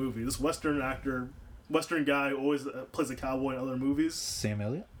of the fucking movie, this Western guy who always plays a cowboy in other movies. Sam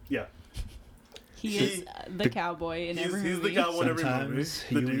Elliott. Yeah, He is the cowboy in every he's the movie. cowboy in every movie. Sometimes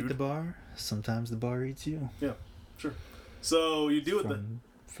The you eat dude. the bar. Sometimes the bar eats you. Yeah, sure. So you deal with that.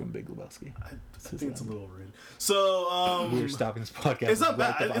 From Big Lebowski. I think it's a little overrated. So We're stopping this podcast. it's not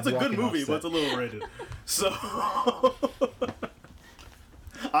right bad. up- It's I'm a good walking off movie, but it's set. a little overrated. So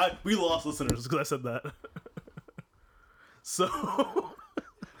we lost listeners because I said that. So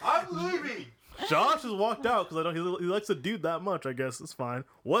I'm leaving. Josh has walked out because I don't. He likes the dude that much. I guess it's fine.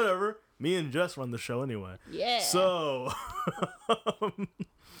 Whatever. Me and Jess run the show anyway. Yeah. So. I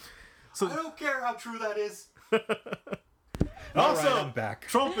don't care how true that is. Also, All right, I'm back.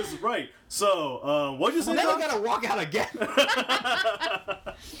 Trump is right. So, what'd you say, Now I Josh? gotta walk out again.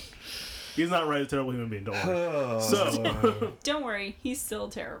 He's not right. He's a terrible human being. Don't worry. Oh. So, Don't worry, he's still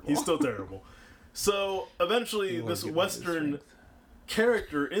terrible. he's still terrible. So, eventually, Lord, this give me Western strength.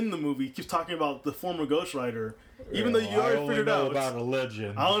 character in the movie keeps talking about the former Ghost Rider, even though you already figured out. about a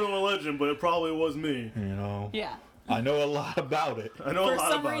legend. I don't know a legend, but it probably was me. You know, Yeah. I know a lot about it. I know a For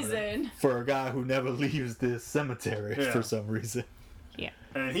lot some about it. reason. For a guy who never leaves this cemetery Yeah. for some reason. Yeah.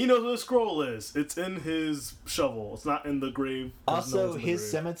 And he knows where the scroll is. It's in his shovel. It's not in the grave. There's no Also, one's in the his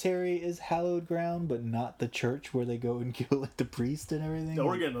grave. cemetery is hallowed ground, but not the church where they go and kill like the priest and everything. Yeah,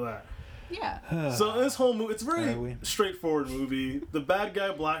 we're getting to that. Yeah. So in this whole movie, it's a Are very we? straightforward movie. The bad guy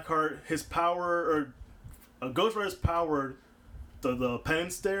Blackheart, his power, or Ghost Rider's power, the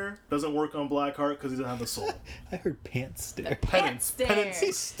penance stare doesn't work on Blackheart because he doesn't have the soul. I heard pants stare. Penance. Pants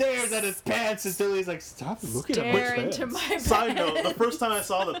He stares at his pants until he's like, "Stop looking at my Stare pants." into my Side note: the first time I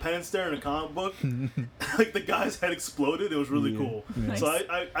saw the penance stare in a comic book, like the guy's head exploded. It was really Yeah. cool. Yeah. So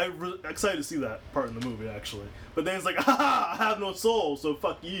I'm really excited to see that part in the movie actually. But then it's like, ah, I have no soul, so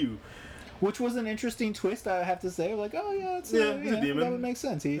fuck you. Which was an interesting twist, I have to say. Like, oh yeah, it's Yeah, he's a demon. That would make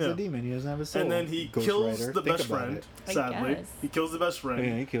sense. He's Yeah. a demon. He doesn't have a soul. And then he Ghost kills Rider, the think best about friend. it. I Sadly, guess. he kills the best friend.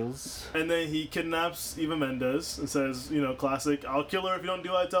 Yeah, he kills. And then he kidnaps Eva Mendes and says, you know, classic, I'll kill her if you don't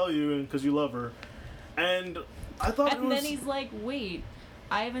do what I tell you, and because you love her. And I thought it And was... then he's like, wait,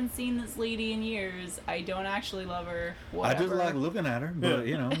 I haven't seen this lady in years. I don't actually love her. Whatever. I just like looking at her, but Yeah.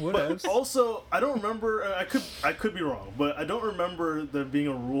 you know, But whatever. also, I don't remember, I could be wrong, but I don't remember there being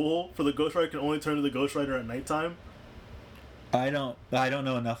a rule for the Ghost Rider can only turn to the Ghost Rider at nighttime. I don't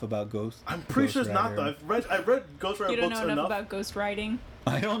know enough about Ghost. I'm pretty Ghost sure it's not Rider. though. I've read Ghost Rider You don't books know enough enough. about ghost riding?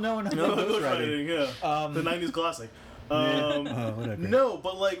 I don't know enough No, about Ghost Ghost Rider. Riding, yeah. The 90s classic. Um, Oh, whatever. No,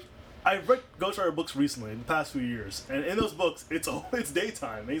 but like I've read Ghost Rider books recently in the past few years, and in those books, it's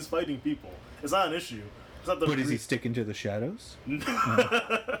daytime. And he's fighting people. It's not an issue. It's not the But is he sticking to the shadows?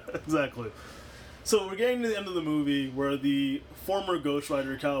 exactly. So we're getting to the end of the movie where the former Ghost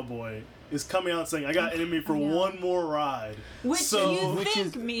Rider cowboy is coming out saying, "I got enemy for Yeah. one more ride." Which So- you Which think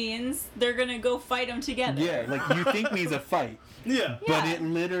is- means they're gonna go fight them together. Yeah, like you think means a fight, Yeah. but Yeah. it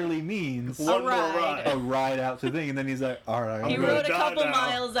literally means One more ride. ride. a ride out to the thing, and then he's like, "All right." He I'm I'm gonna rode a die couple now.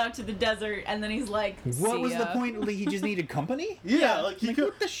 miles out to the desert, and then he's like, What "See was the ya." point? Like, he just needed company. Yeah, like he Like, could.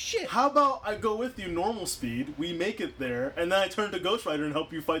 what the shit? How about I go with you normal speed, we make it there, and then I turn to Ghost Rider and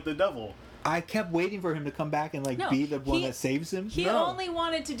help you fight the devil. I kept waiting for him to come back and like No, be the one he- that saves him. He No. only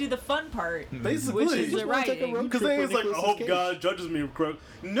wanted to do the fun part, Basically. which is He the just wants, like, a writing. road Because trip then with he's like, I Nicolas hope Cage. God judges me.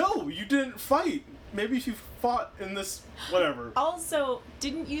 No, you didn't fight. Maybe if you fought in this, whatever. Also,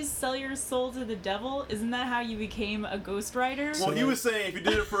 didn't you sell your soul to the devil? Isn't that how you became a Ghost Rider? Well, he was saying if you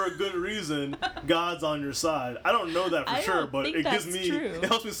did it for a good reason, God's on your side. I don't know that for I sure, don't but think it gives that's me, true. it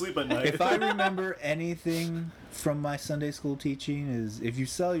helps me sleep at night. If I remember anything from my Sunday school teaching, is if you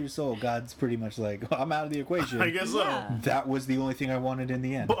sell your soul, God's pretty much like, I'm out of the equation. I guess so. Yeah. That was the only thing I wanted in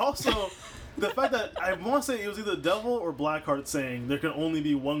the end. But also, the fact that I want to say it was either Devil or Blackheart saying there can only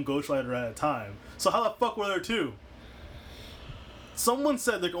be one Ghost Rider at a time. So how the fuck were there two? Someone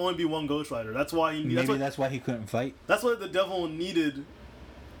said there can only be one Ghost Rider. That's why he. Maybe that's why he couldn't fight. That's why the Devil needed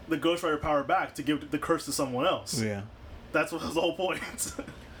the Ghost Rider power back to give the curse to someone else. Yeah. That's what was the whole point.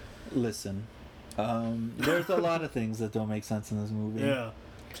 Listen, there's a lot of things that don't make sense in this movie. Yeah,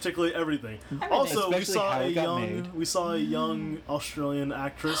 particularly everything. Everything. Also, Especially how it got made. we saw a young Australian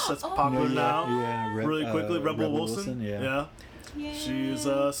actress that's Oh, popular yeah. now. Yeah, Really quickly, Rebel Wilson. Yeah. Yeah. She's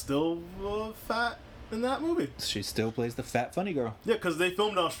still fat in that movie. She still plays the fat funny girl. Yeah, because they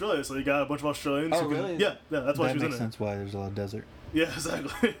filmed in Australia, so they got a bunch of Australians. Oh, who can- really? Yeah, that's why That she was in makes it. sense why there's a lot of desert. Yeah,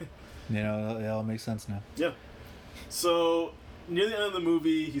 exactly. You know, it all makes sense now. Yeah. So near the end of the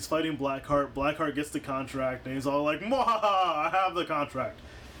movie, he's fighting Blackheart. Blackheart gets the contract, and he's all like, "Mwahaha! I have the contract."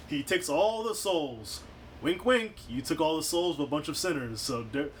 He takes all the souls. Wink, wink. You took all the souls of a bunch of sinners. So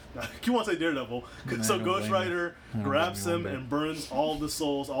you want to say Daredevil? I So don't Ghost blame Rider you. I don't grabs blame him you one and burns all the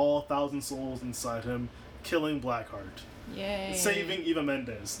souls, all 1,000 souls inside him, killing Blackheart. Yay. Saving Eva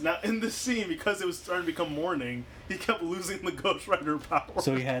Mendes. Now, in this scene, because it was starting to become morning, he kept losing the Ghost Rider power.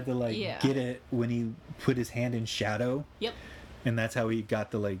 So he had to like Yeah. get it when he put his hand in shadow, Yep. and that's how he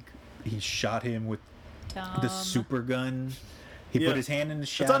got the like. He shot him with the super gun. He Yeah. put his hand in the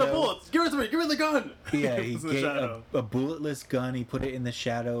It's shadow. out of bullets. Give it to me. Give me the gun. Yeah, he It's in the gave shadow. a bulletless gun. He put it in the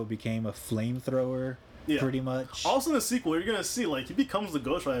shadow. It became a flamethrower, Yeah. pretty much. Also in the sequel, you're gonna see like he becomes the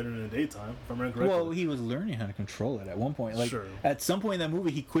Ghost Rider in the daytime. If I remember correctly. Well, he was learning how to control it at one point. Like Sure. at some point in that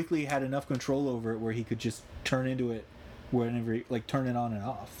movie, he quickly had enough control over it where he could just turn into it whenever, like turn it on and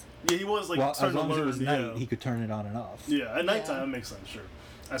off. Yeah, he was like Well, as starting long to as it learn. was night, Yeah. he could turn it on and off. Yeah, at nighttime Yeah. that makes sense. Sure.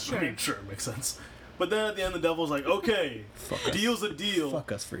 That's Sure. I mean, sure, it makes sense. But then at the end, the devil's like, "Okay, Fuck us. deal's a deal.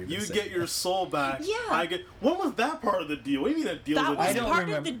 Fuck us for even You saying get your that. soul back. Yeah. I get. What was that part of the deal? What do you mean that deal's That a was I deal? don't part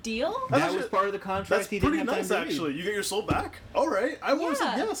remember. of the deal? That That's was just- part of the contract. That's he pretty didn't have nice, time to read. actually. You get your soul back. All right, I would have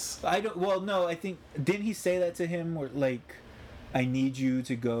said Yeah. yes. I don't. Well, no. I think didn't he say that to him? Or like, I need you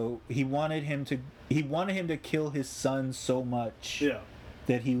to go. He wanted him to. He wanted him to kill his son so much Yeah.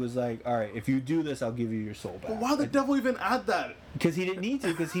 that he was like, "All right, if you do this, I'll give you your soul back." But why the devil even add that? Because he didn't need to.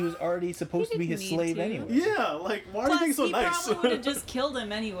 Because he was already supposed to be didn't his need slave to. anyway. Yeah, like why are you Plus, being so he nice? probably would have just killed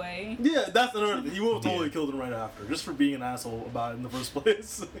him anyway. Yeah, that's another thing. He would have totally Yeah. killed him right after, just for being an asshole about it in the first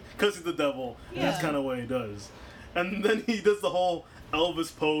place. Because he's the devil, and that's Yeah. kind of what he does. And then he does the whole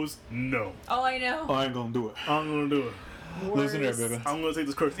Elvis pose. No, Oh, I know. I ain't gonna do it. I'm gonna do it. Listen here, Worst. baby. I'm gonna take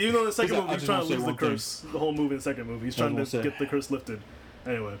this curse. Even though in the second He's like, movie I he's just trying to wanna say lose the one thing. curse. The whole movie in the second movie, he's I trying to was gonna get say. the curse lifted.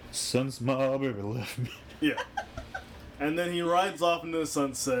 Anyway, Since my baby left me. yeah. And then he rides off into the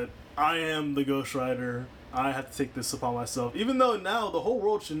sunset. I am the Ghost Rider. I have to take this upon myself. Even though now the whole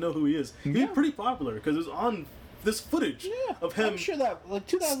world should know who he is. He's Yeah. pretty popular because it's on this footage of him. I'm sure that like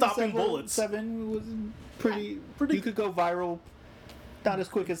 2007 stopping bullets. 7 was pretty. You could go viral, not as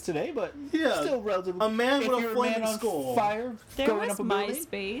quick as today, but Yeah. still relatively. A man if with a you're flaming man on skull. fire There going was up a building.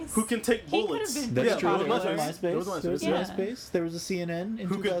 MySpace. Who can take He could've bullets. been That's yeah, true. there There was was MySpace. There was MySpace. There was MySpace. Yeah. MySpace. There was a CNN in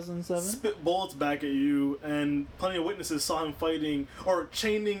Who could 2007. spit bullets back at you, and plenty of witnesses saw him fighting or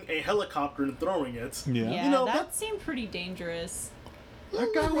chaining a helicopter and throwing it. Yeah. Yeah, You know, that that- seemed pretty dangerous.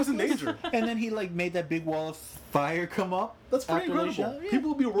 That guy was in danger. And then he like made that big wall of fire come up. That's pretty after they incredible. shot- yeah. People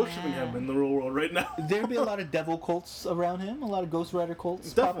will be worshiping Yeah. him in the real world right now. There'd be a lot of devil cults around him. A lot of Ghost Rider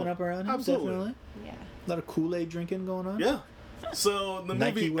cults Definitely. popping up around him. Absolutely. Definitely. Yeah. A lot of Kool-Aid drinking going on. Yeah. So the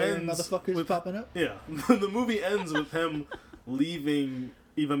Nike movie wearing ends motherfuckers with popping up. Yeah. The movie ends with him leaving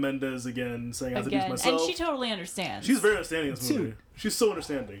Eva Mendes again, saying I have to do Again. this And myself. she totally understands. She's very understanding in this Dude. movie. She's so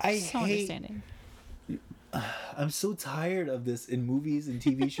understanding. I so hate understanding. I'm so tired of this in movies and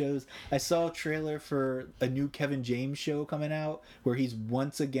TV shows. I saw a trailer for a new Kevin James show coming out where he's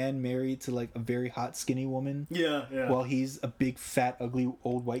once again married to like a very hot skinny woman. Yeah, yeah. While he's a big fat ugly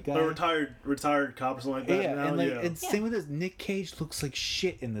old white guy. a retired cop or something like that. Yeah, now. and like yeah. and same with this. Nick Cage looks like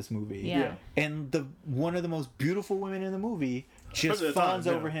shit in this movie. Yeah. And the one of the most beautiful women in the movie just For the fawns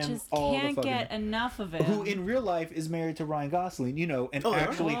time, yeah. over him Just all the can't fucking get enough of it. who in real life is married to Ryan Gosling, you know, an Oh, yeah?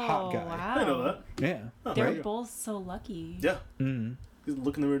 actually hot guy. Wow. I know that. Yeah. Oh, They're there you go. both so lucky. Yeah. Mm. He's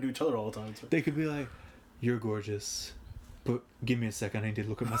looking in the mirror to each other all the time. So. They could be like, "You're gorgeous, but give me a second. I need to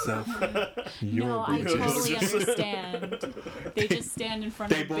look at myself." You're No, I gorgeous. totally understand. They just stand in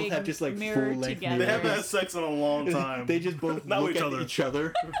front They of a both big have just, like, mirror full-length together. They haven't had sex in a long time. They just both Not look each at other. each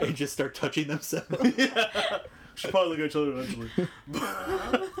other and just start touching themselves. Should probably look at each other eventually.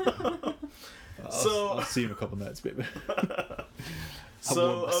 I'll see you in a couple nights, baby.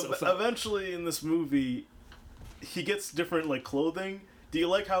 So warm myself up. eventually in this movie, he gets different like clothing. Do you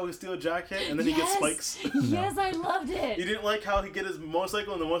like how he steals a jacket and then he gets spikes? Yes, I loved You it. didn't like how he get his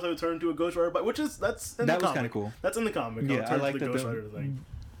motorcycle and the motorcycle turned into a Ghost Rider bike, which is that's in That the was comic. kinda cool. That's in the comic. Yeah, I'll I turn like to the that Ghost the Rider thing.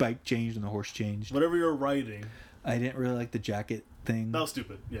 bike changed and the horse changed. Whatever you're riding, I didn't really like the jacket thing. that was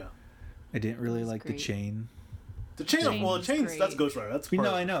stupid. Yeah, I didn't really That's like the great. chain. the chain. Chain's Well, the chain's great. that's Ghost Rider. That's You part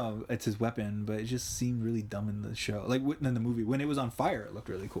know, of I it. know it's his weapon, but it just seemed really dumb in the show. Like in the movie, when it was on fire, it looked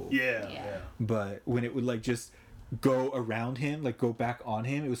really cool. Yeah, Yeah. yeah. But when it would like just go around him, like go back on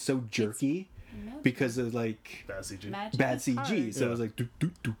him, it was so jerky because of like Bad CG. Magic bad is CG. hard. So it Yeah. was like do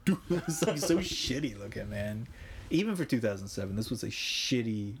do do do. It was like so shitty looking, man. Even for 2007, this was a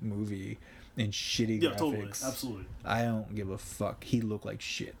shitty movie and shitty Yeah, graphics. totally, absolutely. I don't give a fuck. He looked like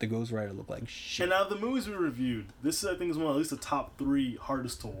shit. The Ghost Rider looked like shit. And out of the movies we reviewed, this I think is one of at least the top 3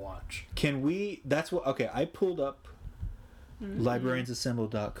 hardest to watch. Can we? That's what. Okay, I pulled up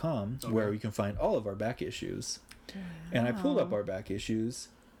librariansassemble.com where you can find all of our back issues, and I pulled up our back issues.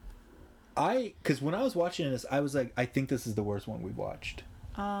 Because when I was watching this, I was like, I think this is the worst one we've watched.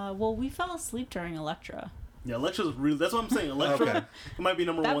 Well, we fell asleep during Elektra. Yeah, Elektra's really. That's what I'm saying. Elektra Okay. it might be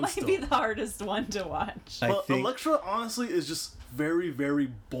number That one might still. be the hardest one to watch. I But think Elektra honestly is just very,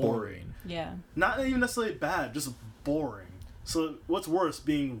 very boring. boring. Yeah. Not even necessarily bad, just boring. So what's worse,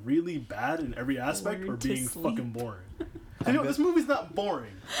 being really bad in every aspect Boring or to being sleep. fucking boring? You know, this movie's not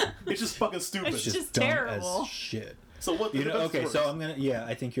boring. It's just fucking stupid. It's just dumb terrible. as shit. So what? You know, what's okay, worse? so I'm gonna. Yeah,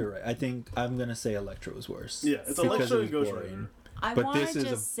 I think you're right. I think I'm gonna say Electra was worse. Yeah, it's So- Elektra because it and was Ghost boring. Rider. I But want this to is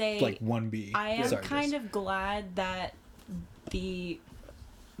just say like 1B. I am Sorry, kind Jess. of glad that the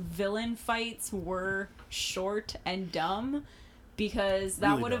villain fights were short and dumb because that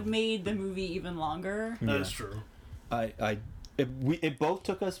Really would have dumb. made the movie even longer. That Yeah. is true. It both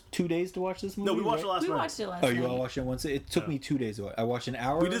took us 2 days to watch this movie. No, we watched it right? last We night. watched it last Oh, night. you all watched it once? It took Yeah. me 2 days to watch. I watched an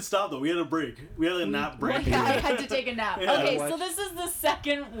hour. We did stop though. We had a break. We had a nap break. Like, I had to take a nap. Yeah. Okay, I so watched- this is the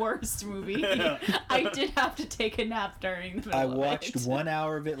second worst movie. Yeah. I did have to take a nap during the middle I of watched it. 1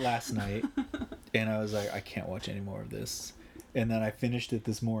 hour of it last night, and I was like, I can't watch any more of this. And then I finished it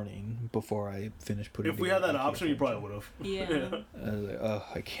this morning before I finished putting. If we together had that my option, you probably finish would Yeah. have. I was like, oh,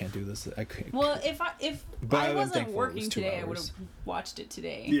 I can't do this. I can't. Well, if But I I'm wasn't thankful it working was 2 today, I would have hours. watched it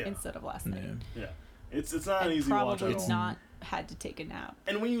today Yeah. instead of last Yeah. night. Yeah, it's not an And easy watch probably at all. not had to take a nap.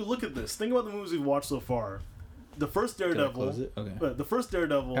 And when you look at this, think about the movies we've watched so far. The first Did I Daredevil. close it? Okay. The first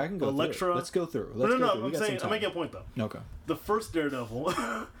Daredevil. I can go Electra. through it. Let's go through. No, Let's no, go no. through. We I'm got saying some I'm making a time. point though. Okay. The first Daredevil,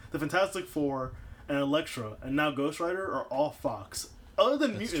 the Fantastic Four, and Electra, and now Ghost Rider are all Fox. Other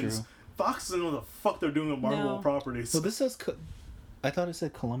than That's mutants, true. Fox doesn't know what the fuck they're doing with Marvel No. properties. Well, this says. I thought it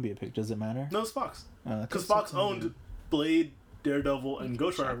said Columbia Pic. Does it matter? No, it's Fox. I thought Because it said Fox Columbia. owned Blade, Daredevil, and can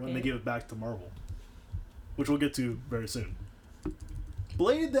Ghost Rider check when they it. gave it back to Marvel, which we'll get to very soon.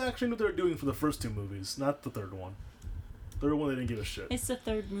 Blade, they actually knew what they were doing for the first 2 movies, not the third one. Third one, they didn't give a shit. It's the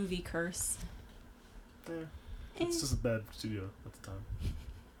third movie curse. It's just a bad studio at the time.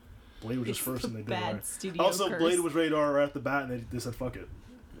 Blade was just It's first, the and they did bad it right. studio Also, curse. Blade was rated R right at the bat, and they said fuck it,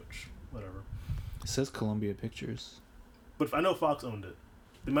 which whatever. It says Columbia Pictures. But I know Fox owned it.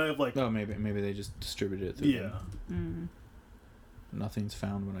 They might have like No, maybe they just distributed it through yeah. them. Nothing's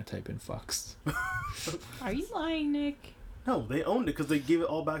found when I type in Fox. Are you lying, Nick? No, they owned it because they gave it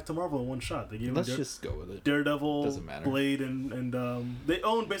all back to Marvel in one shot. They gave Let's them just go with it. Daredevil, Doesn't matter. Blade, and they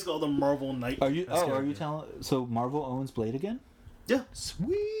owned basically all the Marvel Knight. Are you telling? So Marvel owns Blade again? Yeah.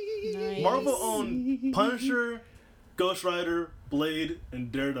 Sweet. Nice. Marvel owned Punisher, Ghost Rider, Blade,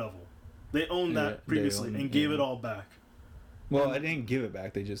 and Daredevil. They owned Yeah, that previously they own- and gave yeah. it all back. Well, I didn't give it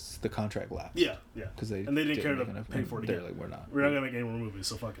back. They just the contract lapsed. Yeah, yeah. Because they And they didn't care to make enough- pay for it They're again. like, we're not. We're not gonna make any more movies,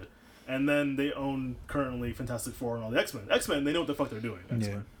 so fuck it. And then they own currently Fantastic Four and all the X-Men. X-Men, they know what the fuck they're doing. X-Men.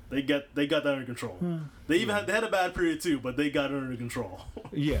 Yeah. They got that under control. They even they had a bad period too, but they got it under control.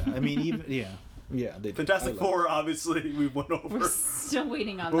 Yeah, I mean, even yeah. They Fantastic Four, obviously, we went over. We're still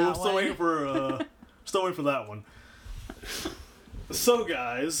waiting on We're that still one. waiting for that one. So,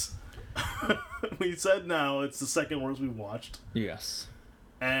 guys, we said now it's the second worst we've watched, Yes.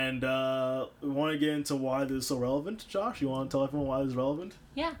 and we want to get into why this is so relevant. Josh, you want to tell everyone why this is relevant?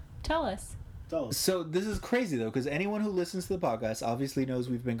 Yeah, tell us. Tell us. So this is crazy though, because anyone who listens to the podcast obviously knows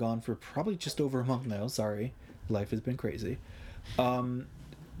we've been gone for probably just over a month now. Sorry, life has been crazy.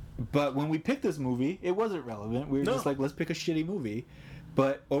 But when we picked this movie, it wasn't relevant. We were No. just like, let's pick a shitty movie.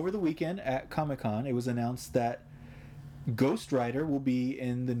 But over the weekend at Comic-Con, it was announced that Ghost Rider will be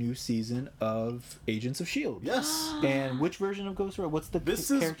in the new season of Agents of S.H.I.E.L.D. Yes, And which version of Ghost Rider? What's the This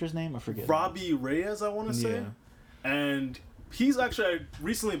is character's name? I forget. Robbie Reyes, I want to say, Yeah. and he's actually I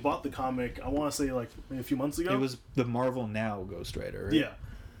recently bought the comic. I want to say like maybe a few months ago. It was the Marvel Now Ghost Rider, right? Yeah.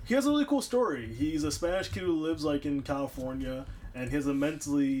 He has a really cool story. He's a Spanish kid who lives like in California, and he has a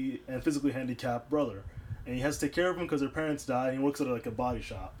mentally and physically handicapped brother. And he has to take care of him because their parents died, and he works at like a body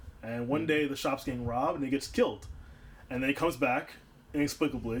shop. And one day the shop's getting robbed and he gets killed. And then he comes back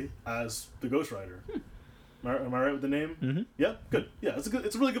inexplicably as the Ghost Rider. Am I right with the name? Mhm. Yeah, good. Yeah, it's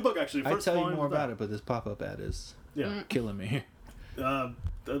a really good book actually. I'd tell you volume more of that. about it, but this pop-up ad is Yeah. killing me.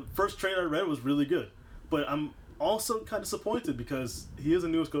 The first trailer I read was really good, but I'm also kind of disappointed because he is the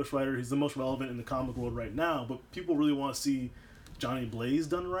newest Ghost Rider. He's the most relevant in the comic world right now, but people really want to see Johnny Blaze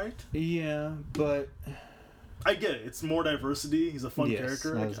done right. Yeah, but I get it. It's more diversity. He's a fun Yes,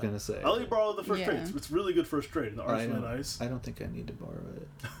 character. I was gonna say. I'll let you borrow the first Yeah. trade. It's really good first trade. The art's I really don't, nice. I don't think I need to borrow it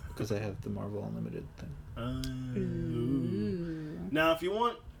because I have the Marvel Unlimited thing. Now, if you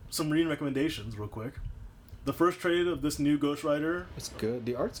want some reading recommendations, real quick, the first trade of this new Ghost Rider, It's good.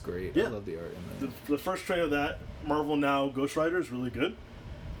 The art's great. Yeah. I love the art in it. the first trade of that Marvel Now Ghost Rider is really good.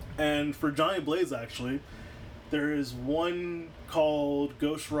 And for Johnny Blaze, actually, there is one called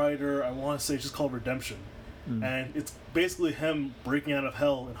Ghost Rider, I want to say it's just called Redemption. And it's basically him breaking out of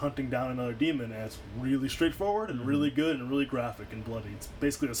hell and hunting down another demon, and it's really straightforward and really good and really graphic and bloody. It's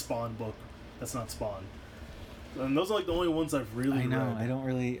basically a Spawn book that's not Spawn. And those are like the only ones I've really I know.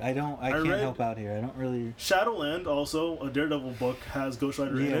 read. I can't read- help out here. I don't really. Shadowland, also a Daredevil book, has Ghost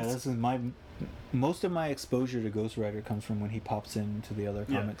Rider in Yeah, it. this is most of my exposure to Ghost Rider comes from when he pops into the other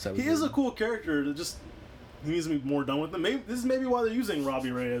comics. I was He is a reading. cool character. He needs to be more done with them. Maybe this is maybe why they're using Robbie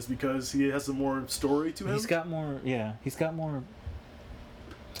Reyes, because he has some more story to him. He's got more. Yeah, he's got more.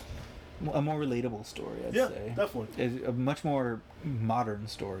 A more relatable story, I'd Yeah, say. definitely. A much more modern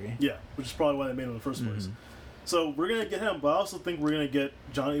story. Yeah, which is probably why they made him in the first place. Mm-hmm. So we're gonna get him, but I also think we're gonna get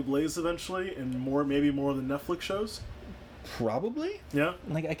Johnny Blaze eventually, and maybe more of the Netflix shows. Probably. Yeah.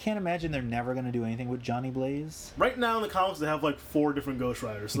 Like, I can't imagine they're never going to do anything with Johnny Blaze. Right now in the comics, they have like 4 different Ghost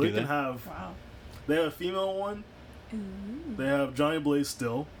Riders. So Do they can they? have. Wow. They have a female one. They have Johnny Blaze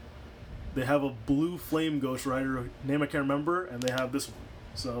still. They have a blue flame Ghost Rider, name I can't remember, and they have this one.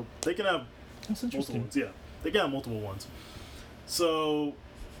 So they can have That's multiple interesting. ones. Yeah, they can have multiple ones. So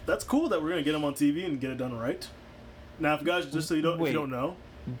that's cool that we're gonna get them on TV and get it done right. Now, if you guys just so you don't, if Wait. you don't know,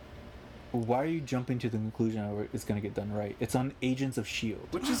 Why are you jumping to the conclusion of it's going to get done right? It's on Agents of S.H.I.E.L.D.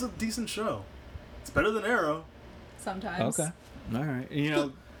 which is a decent show, it's better than Arrow. Sometimes. Okay. All right. You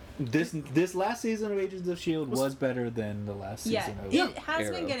know, this last season of Agents of S.H.I.E.L.D. was better than the last Yeah, season of it has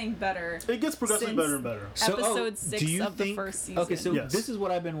Arrow. been getting better. It gets progressively Since- better and better. Episode 6 do you of the think, first Okay, so season. Yes. this is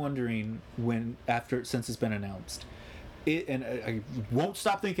what I've been wondering since it's been announced. I won't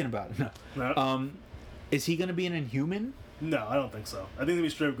stop thinking about it. No. No, Is he going to be an Inhuman? no, I don't think so. I think it'll be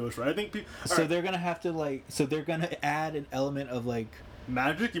straight up Ghost Rider. I think So they're going to have to they're going to add an element of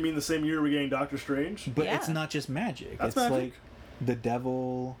magic. You mean the same year we're getting Doctor Strange? but it's Yeah. not just magic. That's it's magic. like the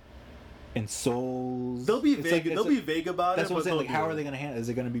devil and souls. They'll be It's vague. like- they'll be vague about That's it. what I'm but saying. Like, they'll how do are it. they going to handle it? Is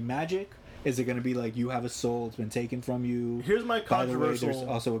it going to be magic? Is it going to be like you have a soul, it's been taken from you? Here's my By the way, there's controversial.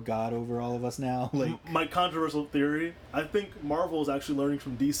 also a god over all of us now. Like, My controversial theory. I think Marvel is actually learning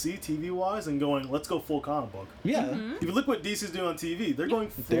from DC TV wise and going, let's go full comic book. yeah, If you look what DC's doing on TV, they're going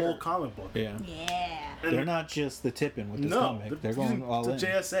full They're- comic book. yeah. Yeah. And They're not just the tipping with this no, comic. They're going using all the in.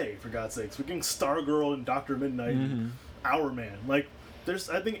 JSA for God's sakes. We're getting Stargirl and Doctor Midnight, Mm-hmm. and Hourman. Like,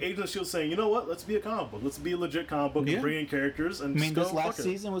 I think Agents of S.H.I.E.L.D. saying, you know what? Let's be a comic book. Let's be a legit comic book Yeah. and bring in characters and I mean, just this go last fuck it.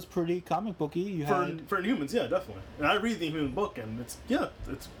 season was pretty comic booky. You For had Inhumans, yeah, definitely. And I read the Inhuman book, and it's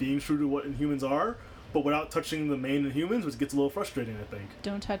being true to what Inhumans are, but without touching the main Inhumans, which gets a little frustrating, I think.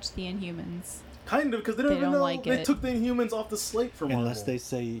 Don't touch the Inhumans. Kind of, because they don't They even don't know like they it. took the Inhumans off the slate for Marvel. unless they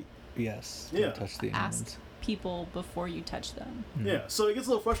say yes. Yeah. Don't touch the Ask. Inhumans. people before you touch them. Yeah, so it gets a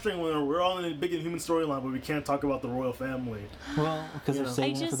little frustrating when we're all in a big Inhuman storyline, but we can't talk about the royal family. Well, because You they're know. I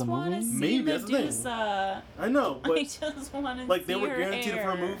saving it for just the want to movie. see Maybe, that's the thing. Medusa. I know, but I just want to like see they were her guaranteed it for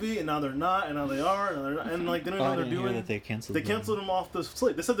a hair. movie, and now they're not, and now they are, and they're not, and like they don't Oh, know I what they're didn't hear doing. that they canceled. They canceled them off the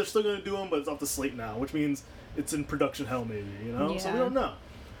slate. They said they're still going to do them, but it's off the slate now, which means it's in production hell, maybe. You know, so we Yeah. don't know.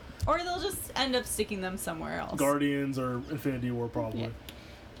 Or they'll just end up sticking them somewhere else. Guardians or Infinity War, probably. Yeah.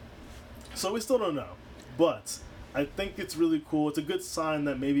 So we still don't know, but I think it's really cool. It's a good sign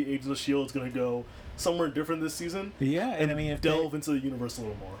that maybe Agents of S.H.I.E.L.D. is going to go somewhere different this season. Yeah, and I mean, Delve into the universe a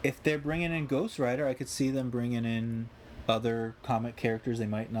little more. if they're bringing in Ghost Rider, I could see them bringing in other comic characters they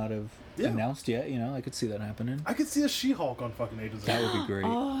might not have Yeah. announced yet. You know, I could see that happening. I could see a She-Hulk on fucking Agents of That S.H.I.E.L.D. would be great.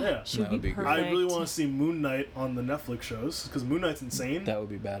 Oh, Yeah. she That would would be be great. perfect. I really want to see Moon Knight on the Netflix shows, because Moon Knight's insane. That would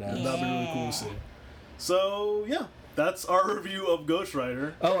be badass. Yeah. That'd be really cool to see. So, yeah, that's our review of Ghost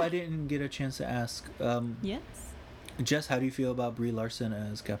Rider. Oh, I didn't get a chance to ask. Yes. Jess, how do you feel about Brie Larson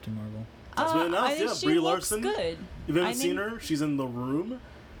as Captain Marvel? That's been announced, I think yeah, she Brie looks Larson. good. If you I haven't seen mean- her, she's in The Room. I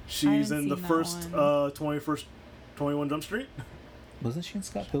She's haven't in the seen that first one. 21 Jump Street. Wasn't she in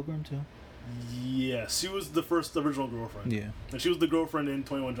Scott Pilgrim too? Yes, she was the first original girlfriend. Yeah, And she was the girlfriend in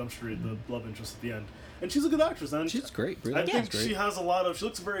 21 Jump Street, the love interest at the end. And she's a good actress, and she's great. Brie I Larson's think great. she has a lot of. She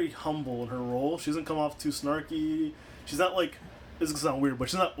looks very humble in her role. She doesn't come off too snarky. She's not like. This is gonna sound weird, but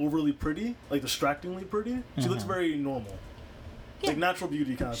she's not overly pretty, like distractingly pretty. She looks very normal. It's like Yeah. natural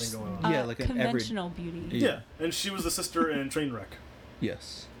beauty kind of thing going on. Yeah, like an every- conventional beauty. Yeah, and she was the sister in Trainwreck.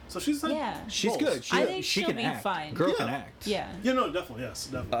 Yes, So she's like, Yeah. she's roles. good. She, I think she she'll can be act. fine. Girl Yeah. can act. Yeah. Yeah, no, definitely, yes,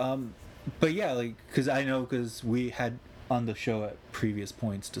 definitely. But yeah, like, because I know, because we had on the show at previous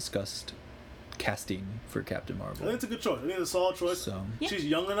points discussed casting for Captain I Marvel. think it's a good choice. I think it's a solid choice. So Yeah. She's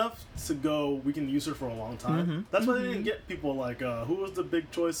young enough to go. We can use her for a long time. That's why they didn't get people like who was the big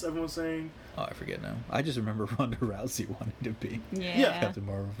choice everyone's saying. oh, I forget now. I just remember Ronda Rousey wanted to be Yeah. Captain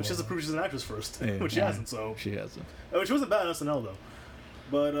Marvel. But she has to prove she's an actress first, Yeah. which she hasn't. So She hasn't. She wasn't bad in SNL though.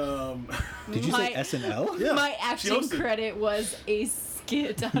 But Did you say My- SNL? yeah, My she acting hosted. credit was a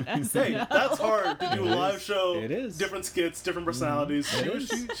skit on SNL. Hey, that's hard to do a It live is. show. It is. Different skits, different personalities. It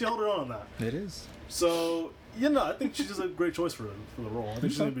She, is. she held her own on that. It is. So, I think she's a great choice for the role. I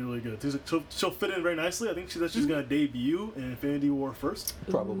think she's going to be really good. She'll fit in very nicely. I think she's going to debut in Infinity War first.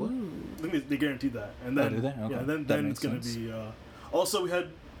 Probably. I think they guaranteed that. And Oh, then, do they? Okay. yeah, then That it's makes going to sense. be... also, we had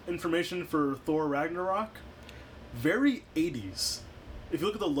information for Thor Ragnarok. Very 80s. If you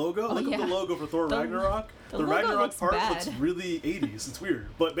look at the logo, look at yeah. the logo for Thor The- Ragnarok. the The logo Ragnarok looks part bad. looks really 80s. It's weird.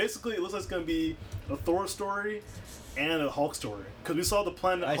 But basically, it looks like it's going to be a Thor story and a Hulk story. Because we saw the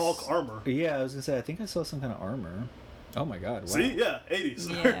Planet I Hulk s- armor. Yeah, I was gonna say. I think I saw some kind of armor. Oh my god! Wow. See? Yeah, 80s.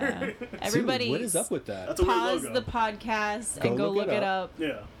 Yeah. Dude, Everybody, what is up with that? That's a weird pause logo. the podcast Go and go look look it it up. up.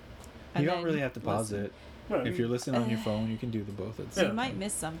 Yeah. and You don't then really have to pause listen. it. Right. If you're listening on your phone, you can do the both. It's, Yeah. You might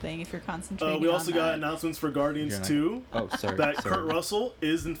miss something if you're concentrating. We also on got that. announcements for Guardians You're not- 2. Oh, sorry. That sorry. Kurt Russell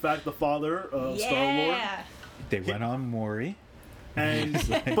is, in fact, the father of Star-Lord. Yeah. They went on Maury. And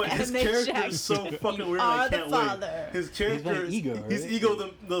but his And they character jacked is so you. fucking You weird. I are the can't wait. father. His character like is Ego, he's right?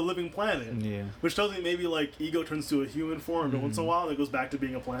 Ego, the living planet. Yeah. Which tells me maybe like Ego turns to a human form every once in a while, and it goes back to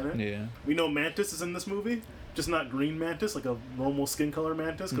being a planet. Yeah. We know Mantis is in this movie, just not green Mantis, like a normal skin color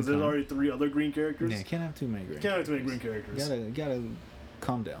Mantis, because there's Okay. already 3 other green characters. Yeah, can't have too many green. Can't have too many green characters. Gotta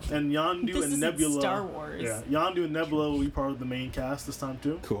calm down. And Yondu This and isn't Nebula. Star Wars. Yeah, Yondu and Nebula will be part of the main cast this time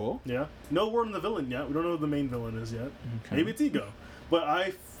too. Cool. Yeah. No word on the villain yet. We don't know who the main villain is yet. Okay. Maybe it's Ego. But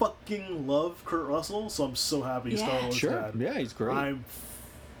I fucking love Kurt Russell, so I'm so happy Yeah. Star-Lord's Sure. dad. Yeah, he's great.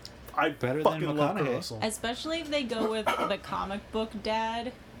 I Better than fucking love Kurt McConaughey. Russell. Especially if they go with the comic book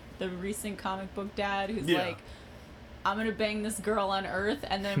dad, the recent comic book dad, who's Yeah. like, I'm gonna bang this girl on Earth,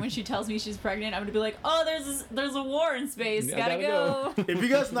 and then when she tells me she's pregnant, I'm gonna be like, oh, there's a war in space, Yeah, gotta gotta go. If you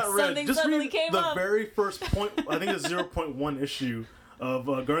guys not read, Something just suddenly read came the up. very first point. I think it's 0.1 issue of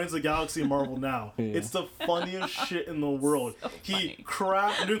Guardians of the Galaxy Marvel Now. Yeah. It's the funniest shit in the world. He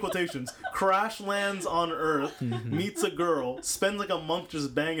I'm doing quotations. Crash lands on Earth, Mm-hmm. meets a girl, spends like a month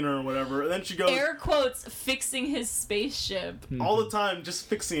just banging her or whatever, and then she goes Air quotes fixing his spaceship. all the time just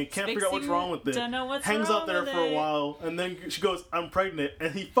fixing it. Can't figure out what's Fixing wrong with it. don't know what's Hangs wrong out there with for a it. while, and then she goes, "I'm pregnant,"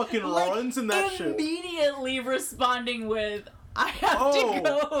 and he fucking runs in that shit. Immediately responding with, I have Oh, to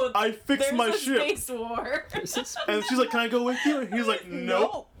go. I fixed There's my a ship. space war. And she's like, "Can I go with you?" And he's like,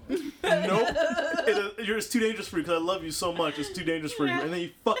 "Nope." nope. It's too dangerous for you because I love you so much. It's too dangerous for you. And then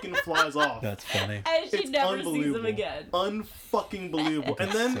he fucking flies off. That's funny. And she It's never sees unbelievable. him again. Unfucking believable.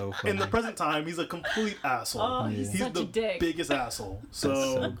 And then so in the funny. present time, he's a complete asshole. Oh, he's such the a dick. biggest asshole. That's So,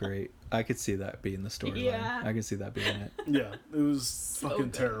 so great. I could see that being the storyline. Yeah. I could see that being it. yeah, it was So fucking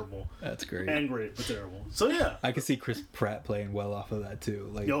good. terrible. That's great. And great, but terrible. So yeah. I could see Chris Pratt playing well off of that too.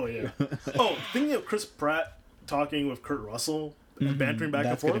 Like, Oh yeah. Oh, thinking of Chris Pratt talking with Kurt Russell and bantering back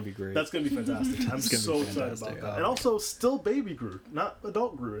That's and forth. gonna be great. That's gonna be fantastic. I'm It's gonna be so excited fantastic. about that. Oh. And also, still baby Groot, not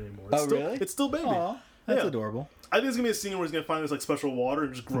adult Groot anymore. It's Oh, still, really? It's still baby. Aw, that's Yeah. adorable. I think it's gonna be a scene where he's gonna find this like special water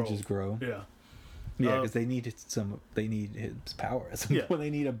and just grow. Just grow. Yeah. Yeah, because they need his power. Yeah. When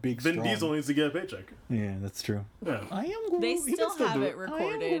they need a big. Vin strong... Diesel needs to get a paycheck. Yeah, that's true. Yeah. I am Groot. They He can still have do it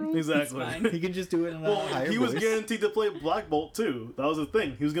recorded. Exactly. It's fine. He can just do it in a Well, higher he was voice. guaranteed to play Black Bolt too. That was the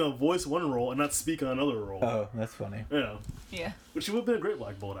thing. He was gonna voice one role and not speak on another role. Oh, that's funny. Yeah. Yeah. Which would have been a great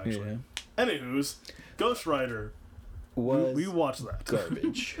Black Bolt actually. Yeah. Anywho's, Ghost Rider. Was We watched that.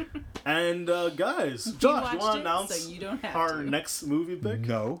 garbage. And guys, You Josh, watched you want to it, announce so you don't have our to. next movie pick?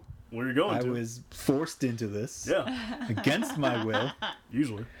 No, Where are you going I to? was forced into this Yeah, against my will.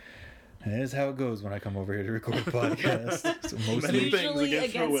 usually. And that is how it goes when I come over here to record a podcast. So Many mostly, things Usually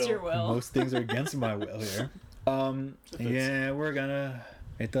against your will. your will. most things are against my will here. Yeah, we're gonna.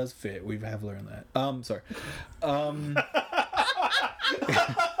 It does fit. We have learned that. Sorry.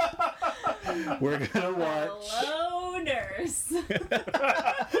 We're gonna watch. Hello, nurse.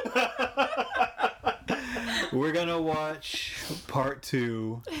 We're gonna watch part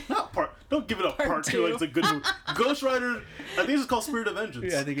 2. Not part. Don't give it up. Part, Part two. Like two. it's a good movie. Ghost Rider. I think it's called Spirit of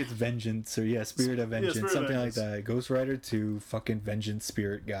Vengeance. Yeah, I think it's Vengeance or Spirit of Vengeance, Spirit of something Vengeance. like that. Ghost Rider 2, fucking Vengeance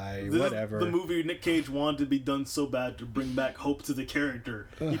Spirit guy, This whatever. is the movie Nick Cage wanted to be done so bad to bring back hope to the character.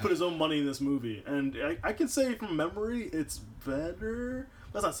 He put his own money in this movie, and I can say from memory, it's better.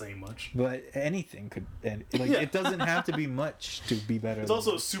 That's not saying much. But anything could, and like Yeah. it doesn't have to be much to be better. It's than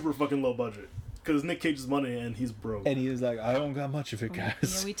also this. super fucking low budget because Nick Cage's money and he's broke. And he was like, I don't got much of it, guys.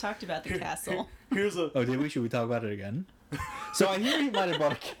 Yeah, we talked about the castle. Here's a. Oh, did we? Should we talk about it again? So I hear he might have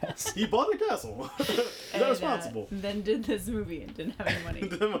bought a castle. He bought a castle. He's And, not responsible. then did this movie and didn't have any money. He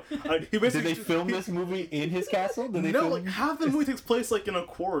Did basically they film this movie in his castle? Did they No, film like half the movie takes place like in a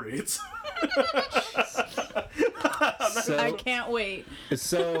quarry. It's So, I can't wait.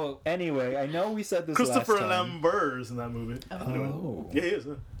 so anyway, I know we said this Christopher last time. Lambert is in that movie. Oh, Yeah, he is.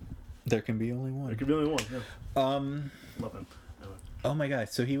 Yeah. there can be only There one. could be only one. Yeah. Love him. Anyway. Oh my god!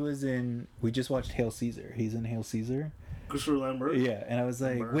 So he was in. We just watched Hail Caesar. He's in Hail Caesar. Christopher Lambert. Yeah, and I was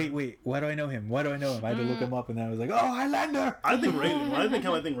like, Lambert. wait, why do I know him? Why do I know him? I had to look him up, and then I was like, oh, Highlander. I think Raiden. When I think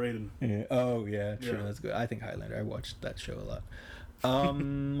him, I think Raiden. Yeah. Oh yeah, true. Yeah. That's good. I think Highlander. I watched that show a lot.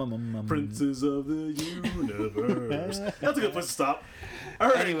 Princes of the Universe. That's a good place to stop. All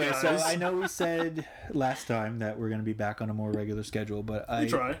right, Anyway, guys. so I know we said last time that we're going to be back on a more regular schedule, but We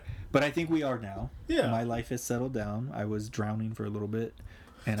try. But I think we are now. Yeah. My life has settled down. I was drowning for a little bit,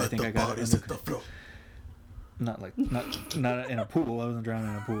 and I think the I got it bodies under at the floor. not in a pool. I wasn't drowning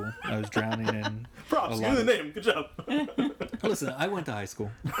in a pool. I was drowning in. Props. a You lot knew the of- name. Good job. Listen, I went to high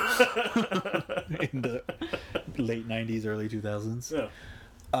school in the late '90s, early 2000s. Yeah.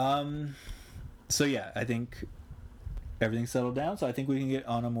 So yeah, I think everything's settled down. So I think we can get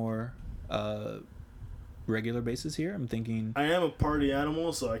on a more regular basis here. I'm thinking. I am a party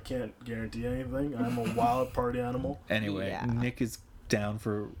animal, so I can't guarantee anything. I'm a wild party animal. Anyway, Yeah. Nick is down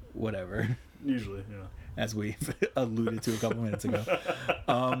for whatever, Usually, yeah. as we alluded to a couple minutes ago.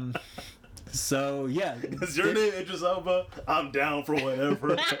 So yeah, Is your name Idris Elba? I'm down for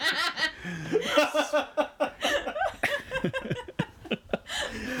whatever.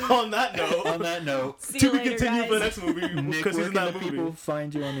 On that note, on that note, See to you be later, continued for the guys. next movie Nick, because where he's in can that the movie. people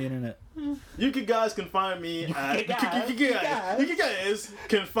find you on the internet? You guys can find me at you guys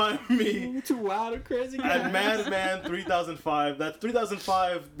can find me Too wild and crazy. at Madman 3005. That's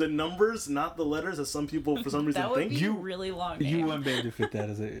 3005. The numbers, not the letters, as some people for some reason That would think. be a really long name. You wouldn't be able to fit that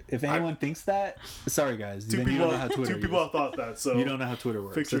as a. If anyone thinks that, sorry guys, Two then you people, don't know how Twitter. two people is. have thought that. So You don't know how Twitter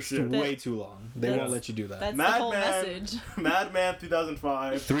works. Fix your It's shit. way too long. They won't That's- let you do that. That's the whole Madman, message. Madman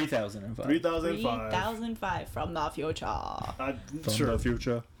 2005. 3005. 3005. 3005 from the future. From Sure. the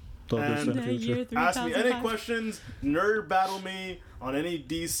future. And the The year future. Ask me any 3005. questions, nerd battle me on any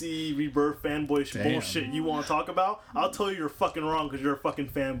DC Rebirth fanboy Damn. bullshit you want to talk about. I'll tell you you're fucking wrong because you're a fucking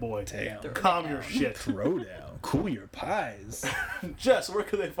fanboy. Damn. Calm your shit. Throwdown. Cool your pies. Jess, where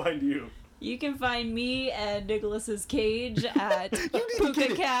can they find you? You can find me and Nicholas's Cage at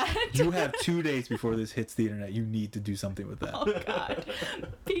Puka Cat. You have 2 days before this hits the internet. You need to do something with that. Oh God.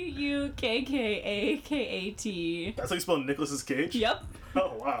 N-I-C-H-U-K-K-A-K-A-T. That's how you spell Nicholas's Cage? Yep.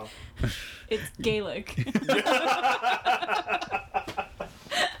 Oh, wow. It's Gaelic.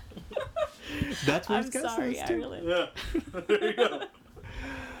 That's what I'm his guess sorry, is, I too. really. Yeah. There you go.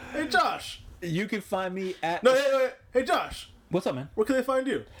 Hey, Josh. You can find me at. No, hey, Josh. What's up, man? Where can they find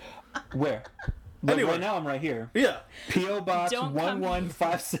you? Where? Like, Anywhere. right now, I'm right here. Yeah. P.O. Box Don't come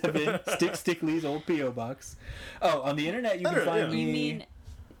 1157, Stickley's old P.O. Box. Oh, on the internet, you can Internet, find yeah. You me. mean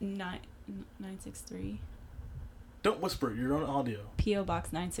 963? Don't whisper. You're on audio. P.O.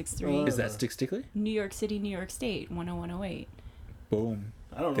 Box 963. Is that Stickley? New York City, New York State, 10108. Boom.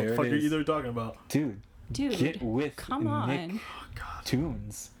 I don't know There what the it fuck you're is. either talking about. Dude, Dude, get with come Nick on. Oh, God.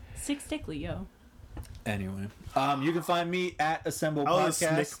 Tunes. Six Stickley, yo. Anyway, you can find me at Assemble I was a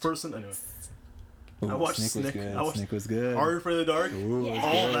Podcast. Snick person. Anyway. Ooh, I watched Snick was Snick. good. I watched Snick was good. Are You Afraid of the Dark? Ooh, it was Yeah.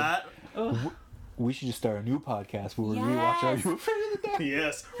 All good. that. Ugh. We should just start a new podcast where we rewatch Are Yes. You Afraid of the Dark?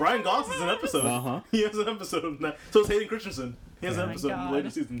 Yes. Ryan Gosling's an episode. Uh-huh. He has an episode of that. So is Hayden Christensen. He has Oh an my episode in the God. later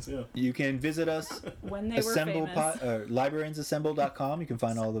seasons. Yeah. You can visit us, When they were famous. librariansassemble.com. You can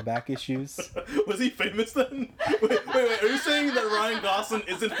find all the back issues. Was he famous then? Wait. Are you saying that Ryan Gosling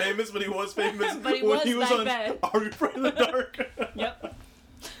isn't famous, but he was famous But he when was he was back on then. Are You Afraid of the Dark? Yep.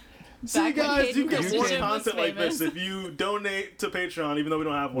 See, Back when guys, you Hayden get more Christensen was content like this famous. if you donate to Patreon, even though we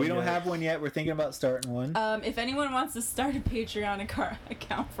don't have one We don't yet. have one yet. We're thinking about starting one. If anyone wants to start a Patreon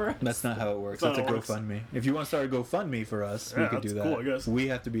account for us, That's not how it works. That's That's a not how it GoFundMe. If you want to start a GoFundMe for us, we Yeah, could do that's that. cool, I guess. We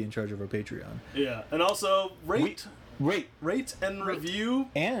have to be in charge of our Patreon. Yeah, and also rate Rate and Rate. review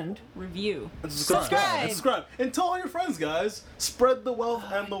and and review. subscribe. And subscribe. And tell all your friends, guys. Spread the wealth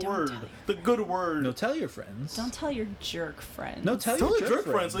and the don't word. tell you. The good word. no, tell your friends. Don't tell your jerk friends. No, tell Tell your the jerk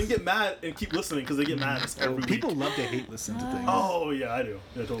friends so they can get mad and keep listening because they get mad every week. People love to hate listen to things. Oh, yeah, I do.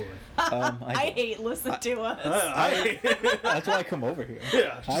 Yeah, totally. I I don't. hate listen to us. That's why I come over here.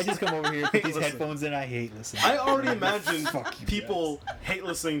 Yeah. I just come over here, put Hate these listen. headphones in, I hate listening. I already imagine Fuck you people hate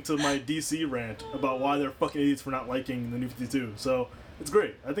listening to my DC rant about why they're fucking idiots for not liking the New 52. So it's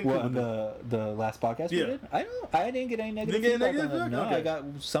great. I think What, people on do. the last podcast Yeah. we did? I didn't get any negative Didn't get feedback negative on that. No, feedback? I Okay.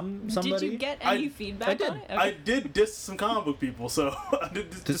 got somebody. Did you get I- any I feedback did. on it? I did diss some comic book people, so I did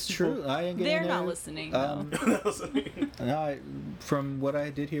diss That's people. true. I didn't get They're any not negative- listening, though. No, from what I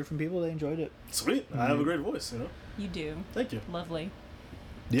did hear from people, they enjoyed it. Sweet. I have a great voice, you know. You do. Thank you. Lovely.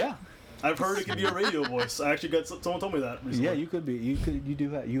 Yeah, I've heard it can be a radio voice. I actually got someone told me that recently. yeah, you could be.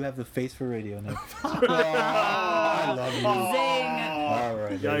 You have the face for radio, Nick. I love you. Oh, All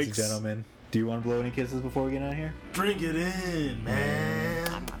right, ladies and Yikes. gentlemen. Do you want to blow any kisses before we get out of here? Drink it in, man.